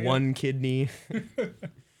taken out yet? one kidney,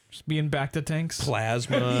 just being back to tanks.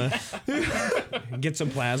 plasma. Get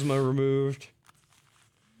some plasma removed.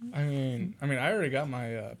 I mean, I already got my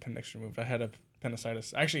appendix removed. I had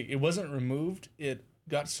appendicitis. Actually, it wasn't removed. It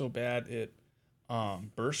got so bad it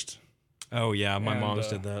burst. Oh yeah, my And, mom's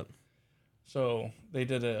did that. So they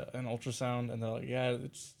did an ultrasound, and they're like, "Yeah,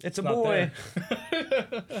 It's a not boy.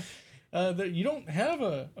 there. You don't have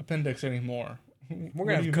a appendix anymore. We're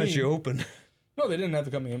gonna have to cut you open. No, they didn't have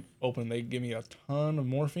to cut me open. They gave me a ton of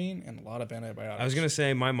morphine and a lot of antibiotics. I was gonna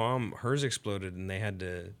say my mom, hers exploded, and they had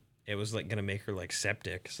to. It was like gonna make her like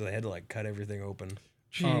septic, so they had to like cut everything open.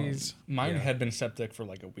 Jeez. Mine Yeah. had been septic for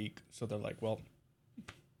like a week, so they're like, "Well,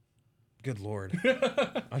 Good lord,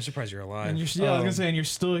 I'm surprised you're alive. And you're, I was gonna say, and you're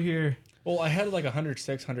still here. I had like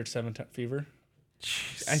 106, 107 fever."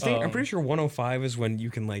 I think I'm pretty sure 105 is when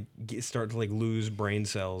you can like start to like lose brain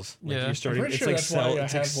cells. Like Yeah. you're starting. I'm pretty It's sure like that's why cell. I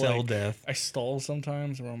It's like have, cell like- death. I stall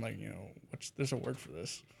sometimes, where I'm like, there's a word for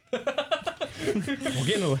this.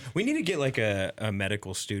 We need to get like a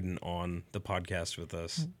medical student on the podcast with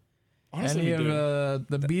us. Honestly, Any we of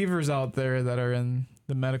do. the beavers out there that are in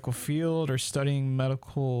the medical field or studying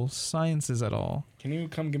medical sciences at all? Can you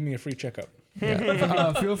come give me a free checkup?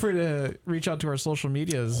 Yeah. Feel free to reach out to our social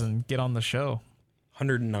medias and get on the show.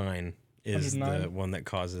 109 is the 109? one that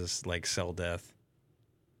causes like cell death.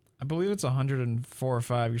 I believe it's 104 or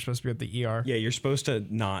 5. You're supposed to be at the ER. Yeah, you're supposed to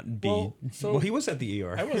not be. Well, He was at the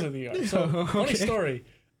ER. I was at the ER. So funny story.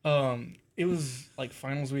 It was like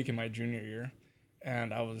finals week in my junior year,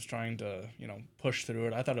 and I was trying to push through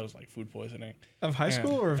it. I thought it was like food poisoning. Of high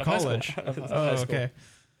school or of Of high school. college? Of Oh, high school. okay.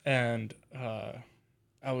 And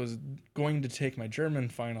I was going to take my German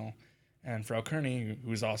final, and Frau Kearney,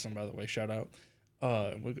 who's awesome by the way, shout out,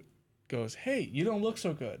 goes, "Hey, you don't look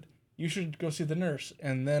so good. You should go see the nurse."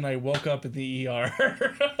 And then I woke up at the ER,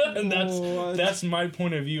 and What? that's my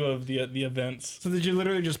point of view of the events. So did you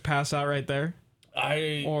literally just pass out right there?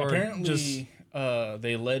 Or apparently just-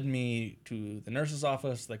 they led me to the nurse's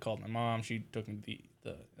office. They called my mom. She took me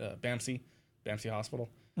to the BAMC Hospital,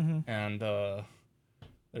 and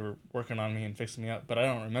they were working on me and fixing me up. But I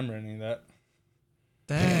don't remember any of that.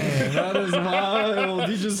 Dang, that is wild.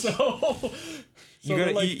 You just So gotta-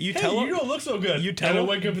 they're like, you hey, tele- you don't look so good. you and I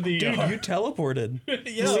wake up in the Dude, ER. you teleported.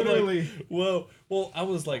 Yeah, I'm Literally. like, whoa. Well, I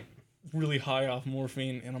was like really high off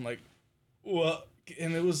morphine, and I'm like, what?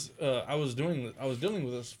 And it was I was dealing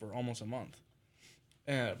with this for almost a month,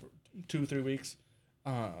 and 2-3 weeks,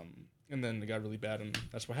 and then it got really bad, and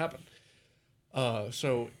that's what happened.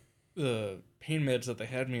 So the pain meds that they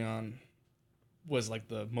had me on was like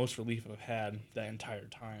the most relief I've had that entire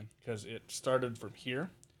time, because it started from here,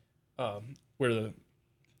 where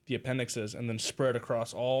the appendix is, and then spread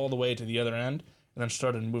across all the way to the other end, and then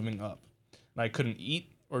started moving up. And I couldn't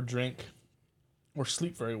eat or drink or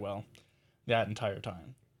sleep very well that entire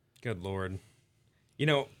time. Good Lord. You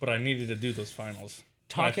know, But I needed to do those finals.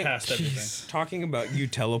 Talking- I passed everything. talking about you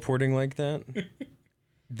teleporting like that,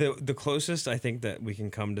 the closest I think that we can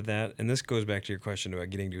come to that, and this goes back to your question about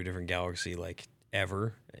getting to a different galaxy, like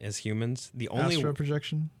ever as humans. The only Astro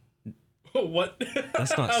projection. What?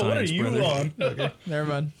 That's not What are science, you brother. on? Okay, never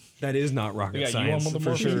mind. that is not rocket Yeah, you on science with the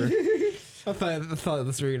for sure. I thought that's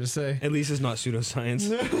what you were gonna say. At least it's not pseudoscience.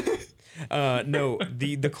 No,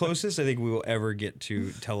 the closest I think we will ever get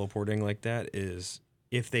to teleporting like that is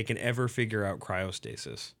if they can ever figure out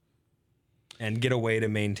cryostasis and get a way to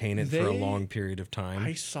maintain it for a They- long period of time.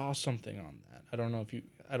 I saw something on that. I don't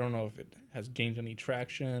know if it has gained any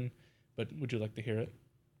traction, but would you like to hear it?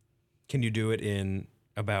 Can you do it in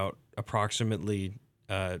about approximately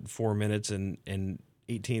 4 minutes and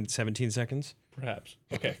 17 seconds? Perhaps.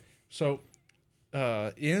 Okay. So,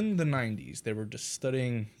 in the 90s, they were just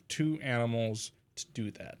studying two animals to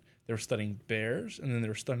do that. They were studying bears, and then they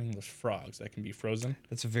were studying those frogs that can be frozen.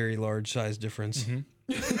 That's a very large size difference.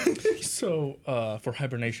 So, for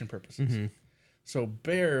hibernation purposes. So,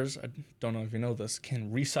 bears, I don't know if you know this,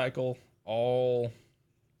 can recycle all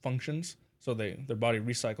functions. So their body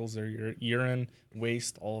recycles their urine,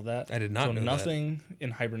 waste, all of that. I did not so know that. nothing in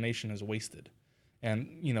hibernation is wasted. And,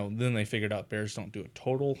 then they figured out bears don't do a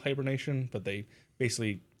total hibernation, but they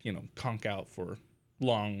basically, conk out for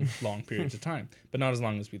long periods of time, but not as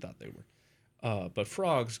long as we thought they were. But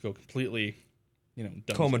frogs go completely,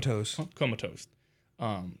 dunzo. Comatose.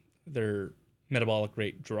 Their metabolic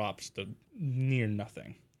rate drops to near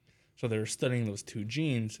nothing. So they're studying those two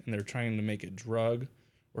genes, and they're trying to make a drug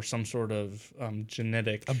or some sort of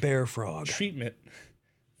genetic A bear frog. treatment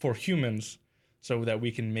for humans so that we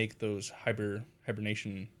can make those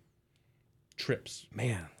hibernation trips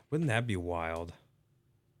Man, wouldn't that be wild?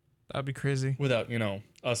 That'd be crazy. without,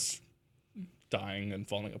 us dying and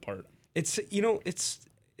falling apart. It's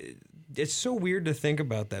it's so weird to think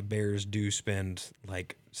about that bears do spend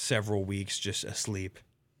like several weeks just asleep,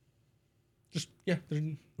 Just, yeah,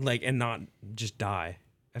 like, and not just die.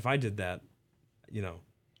 If I did that,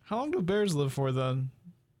 How long do bears live for then?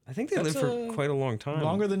 I think they That's live for quite a long time.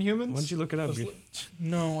 Longer than humans? Why don't you look it up?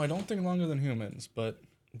 no, I don't think longer than humans, but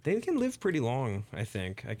They can live pretty long, I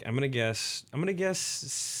think. I'm gonna guess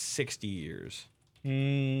 60 years.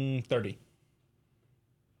 30.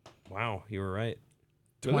 Wow, you were right.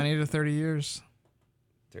 20 to 30 years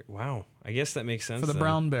Wow, I guess that makes sense for the then.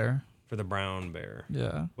 brown bear. For the brown bear.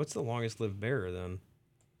 Yeah. What's the longest lived bear then?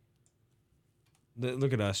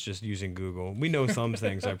 Look at us just using Google. We know some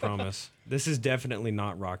things, I promise. This is definitely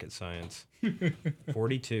not rocket science.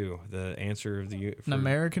 42, the answer of the An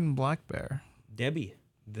American black bear. Debbie.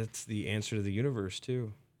 That's the answer to the universe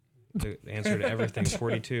too. The answer to everything.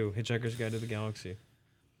 42. Hitchhiker's Guide to the Galaxy.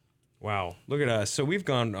 Wow, look at us. So we've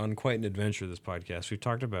gone on quite an adventure this podcast. We've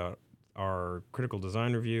talked about our critical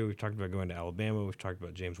design review. We've talked about going to Alabama. We've talked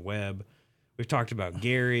about James Webb. We've talked about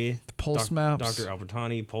Gary, The pulse maps. Dr.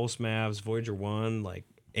 Albertani, pulse maps, Voyager 1, like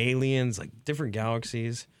aliens, like different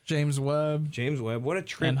galaxies. James Webb James Webb, what a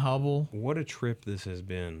trip. and Hubble. What a trip this has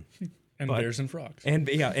been. And But- bears and frogs. And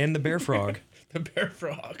the bear frog. The bear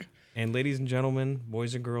frog. And ladies and gentlemen,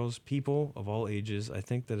 boys and girls, people of all ages, I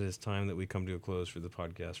think that it is time that we come to a close for the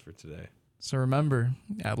podcast for today. So remember,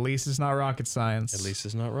 at least it's not rocket science. At least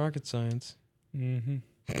it's not rocket science. Mm-hmm.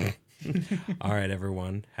 All right,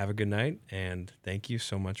 everyone. Have a good night, and thank you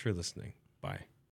so much for listening. Bye.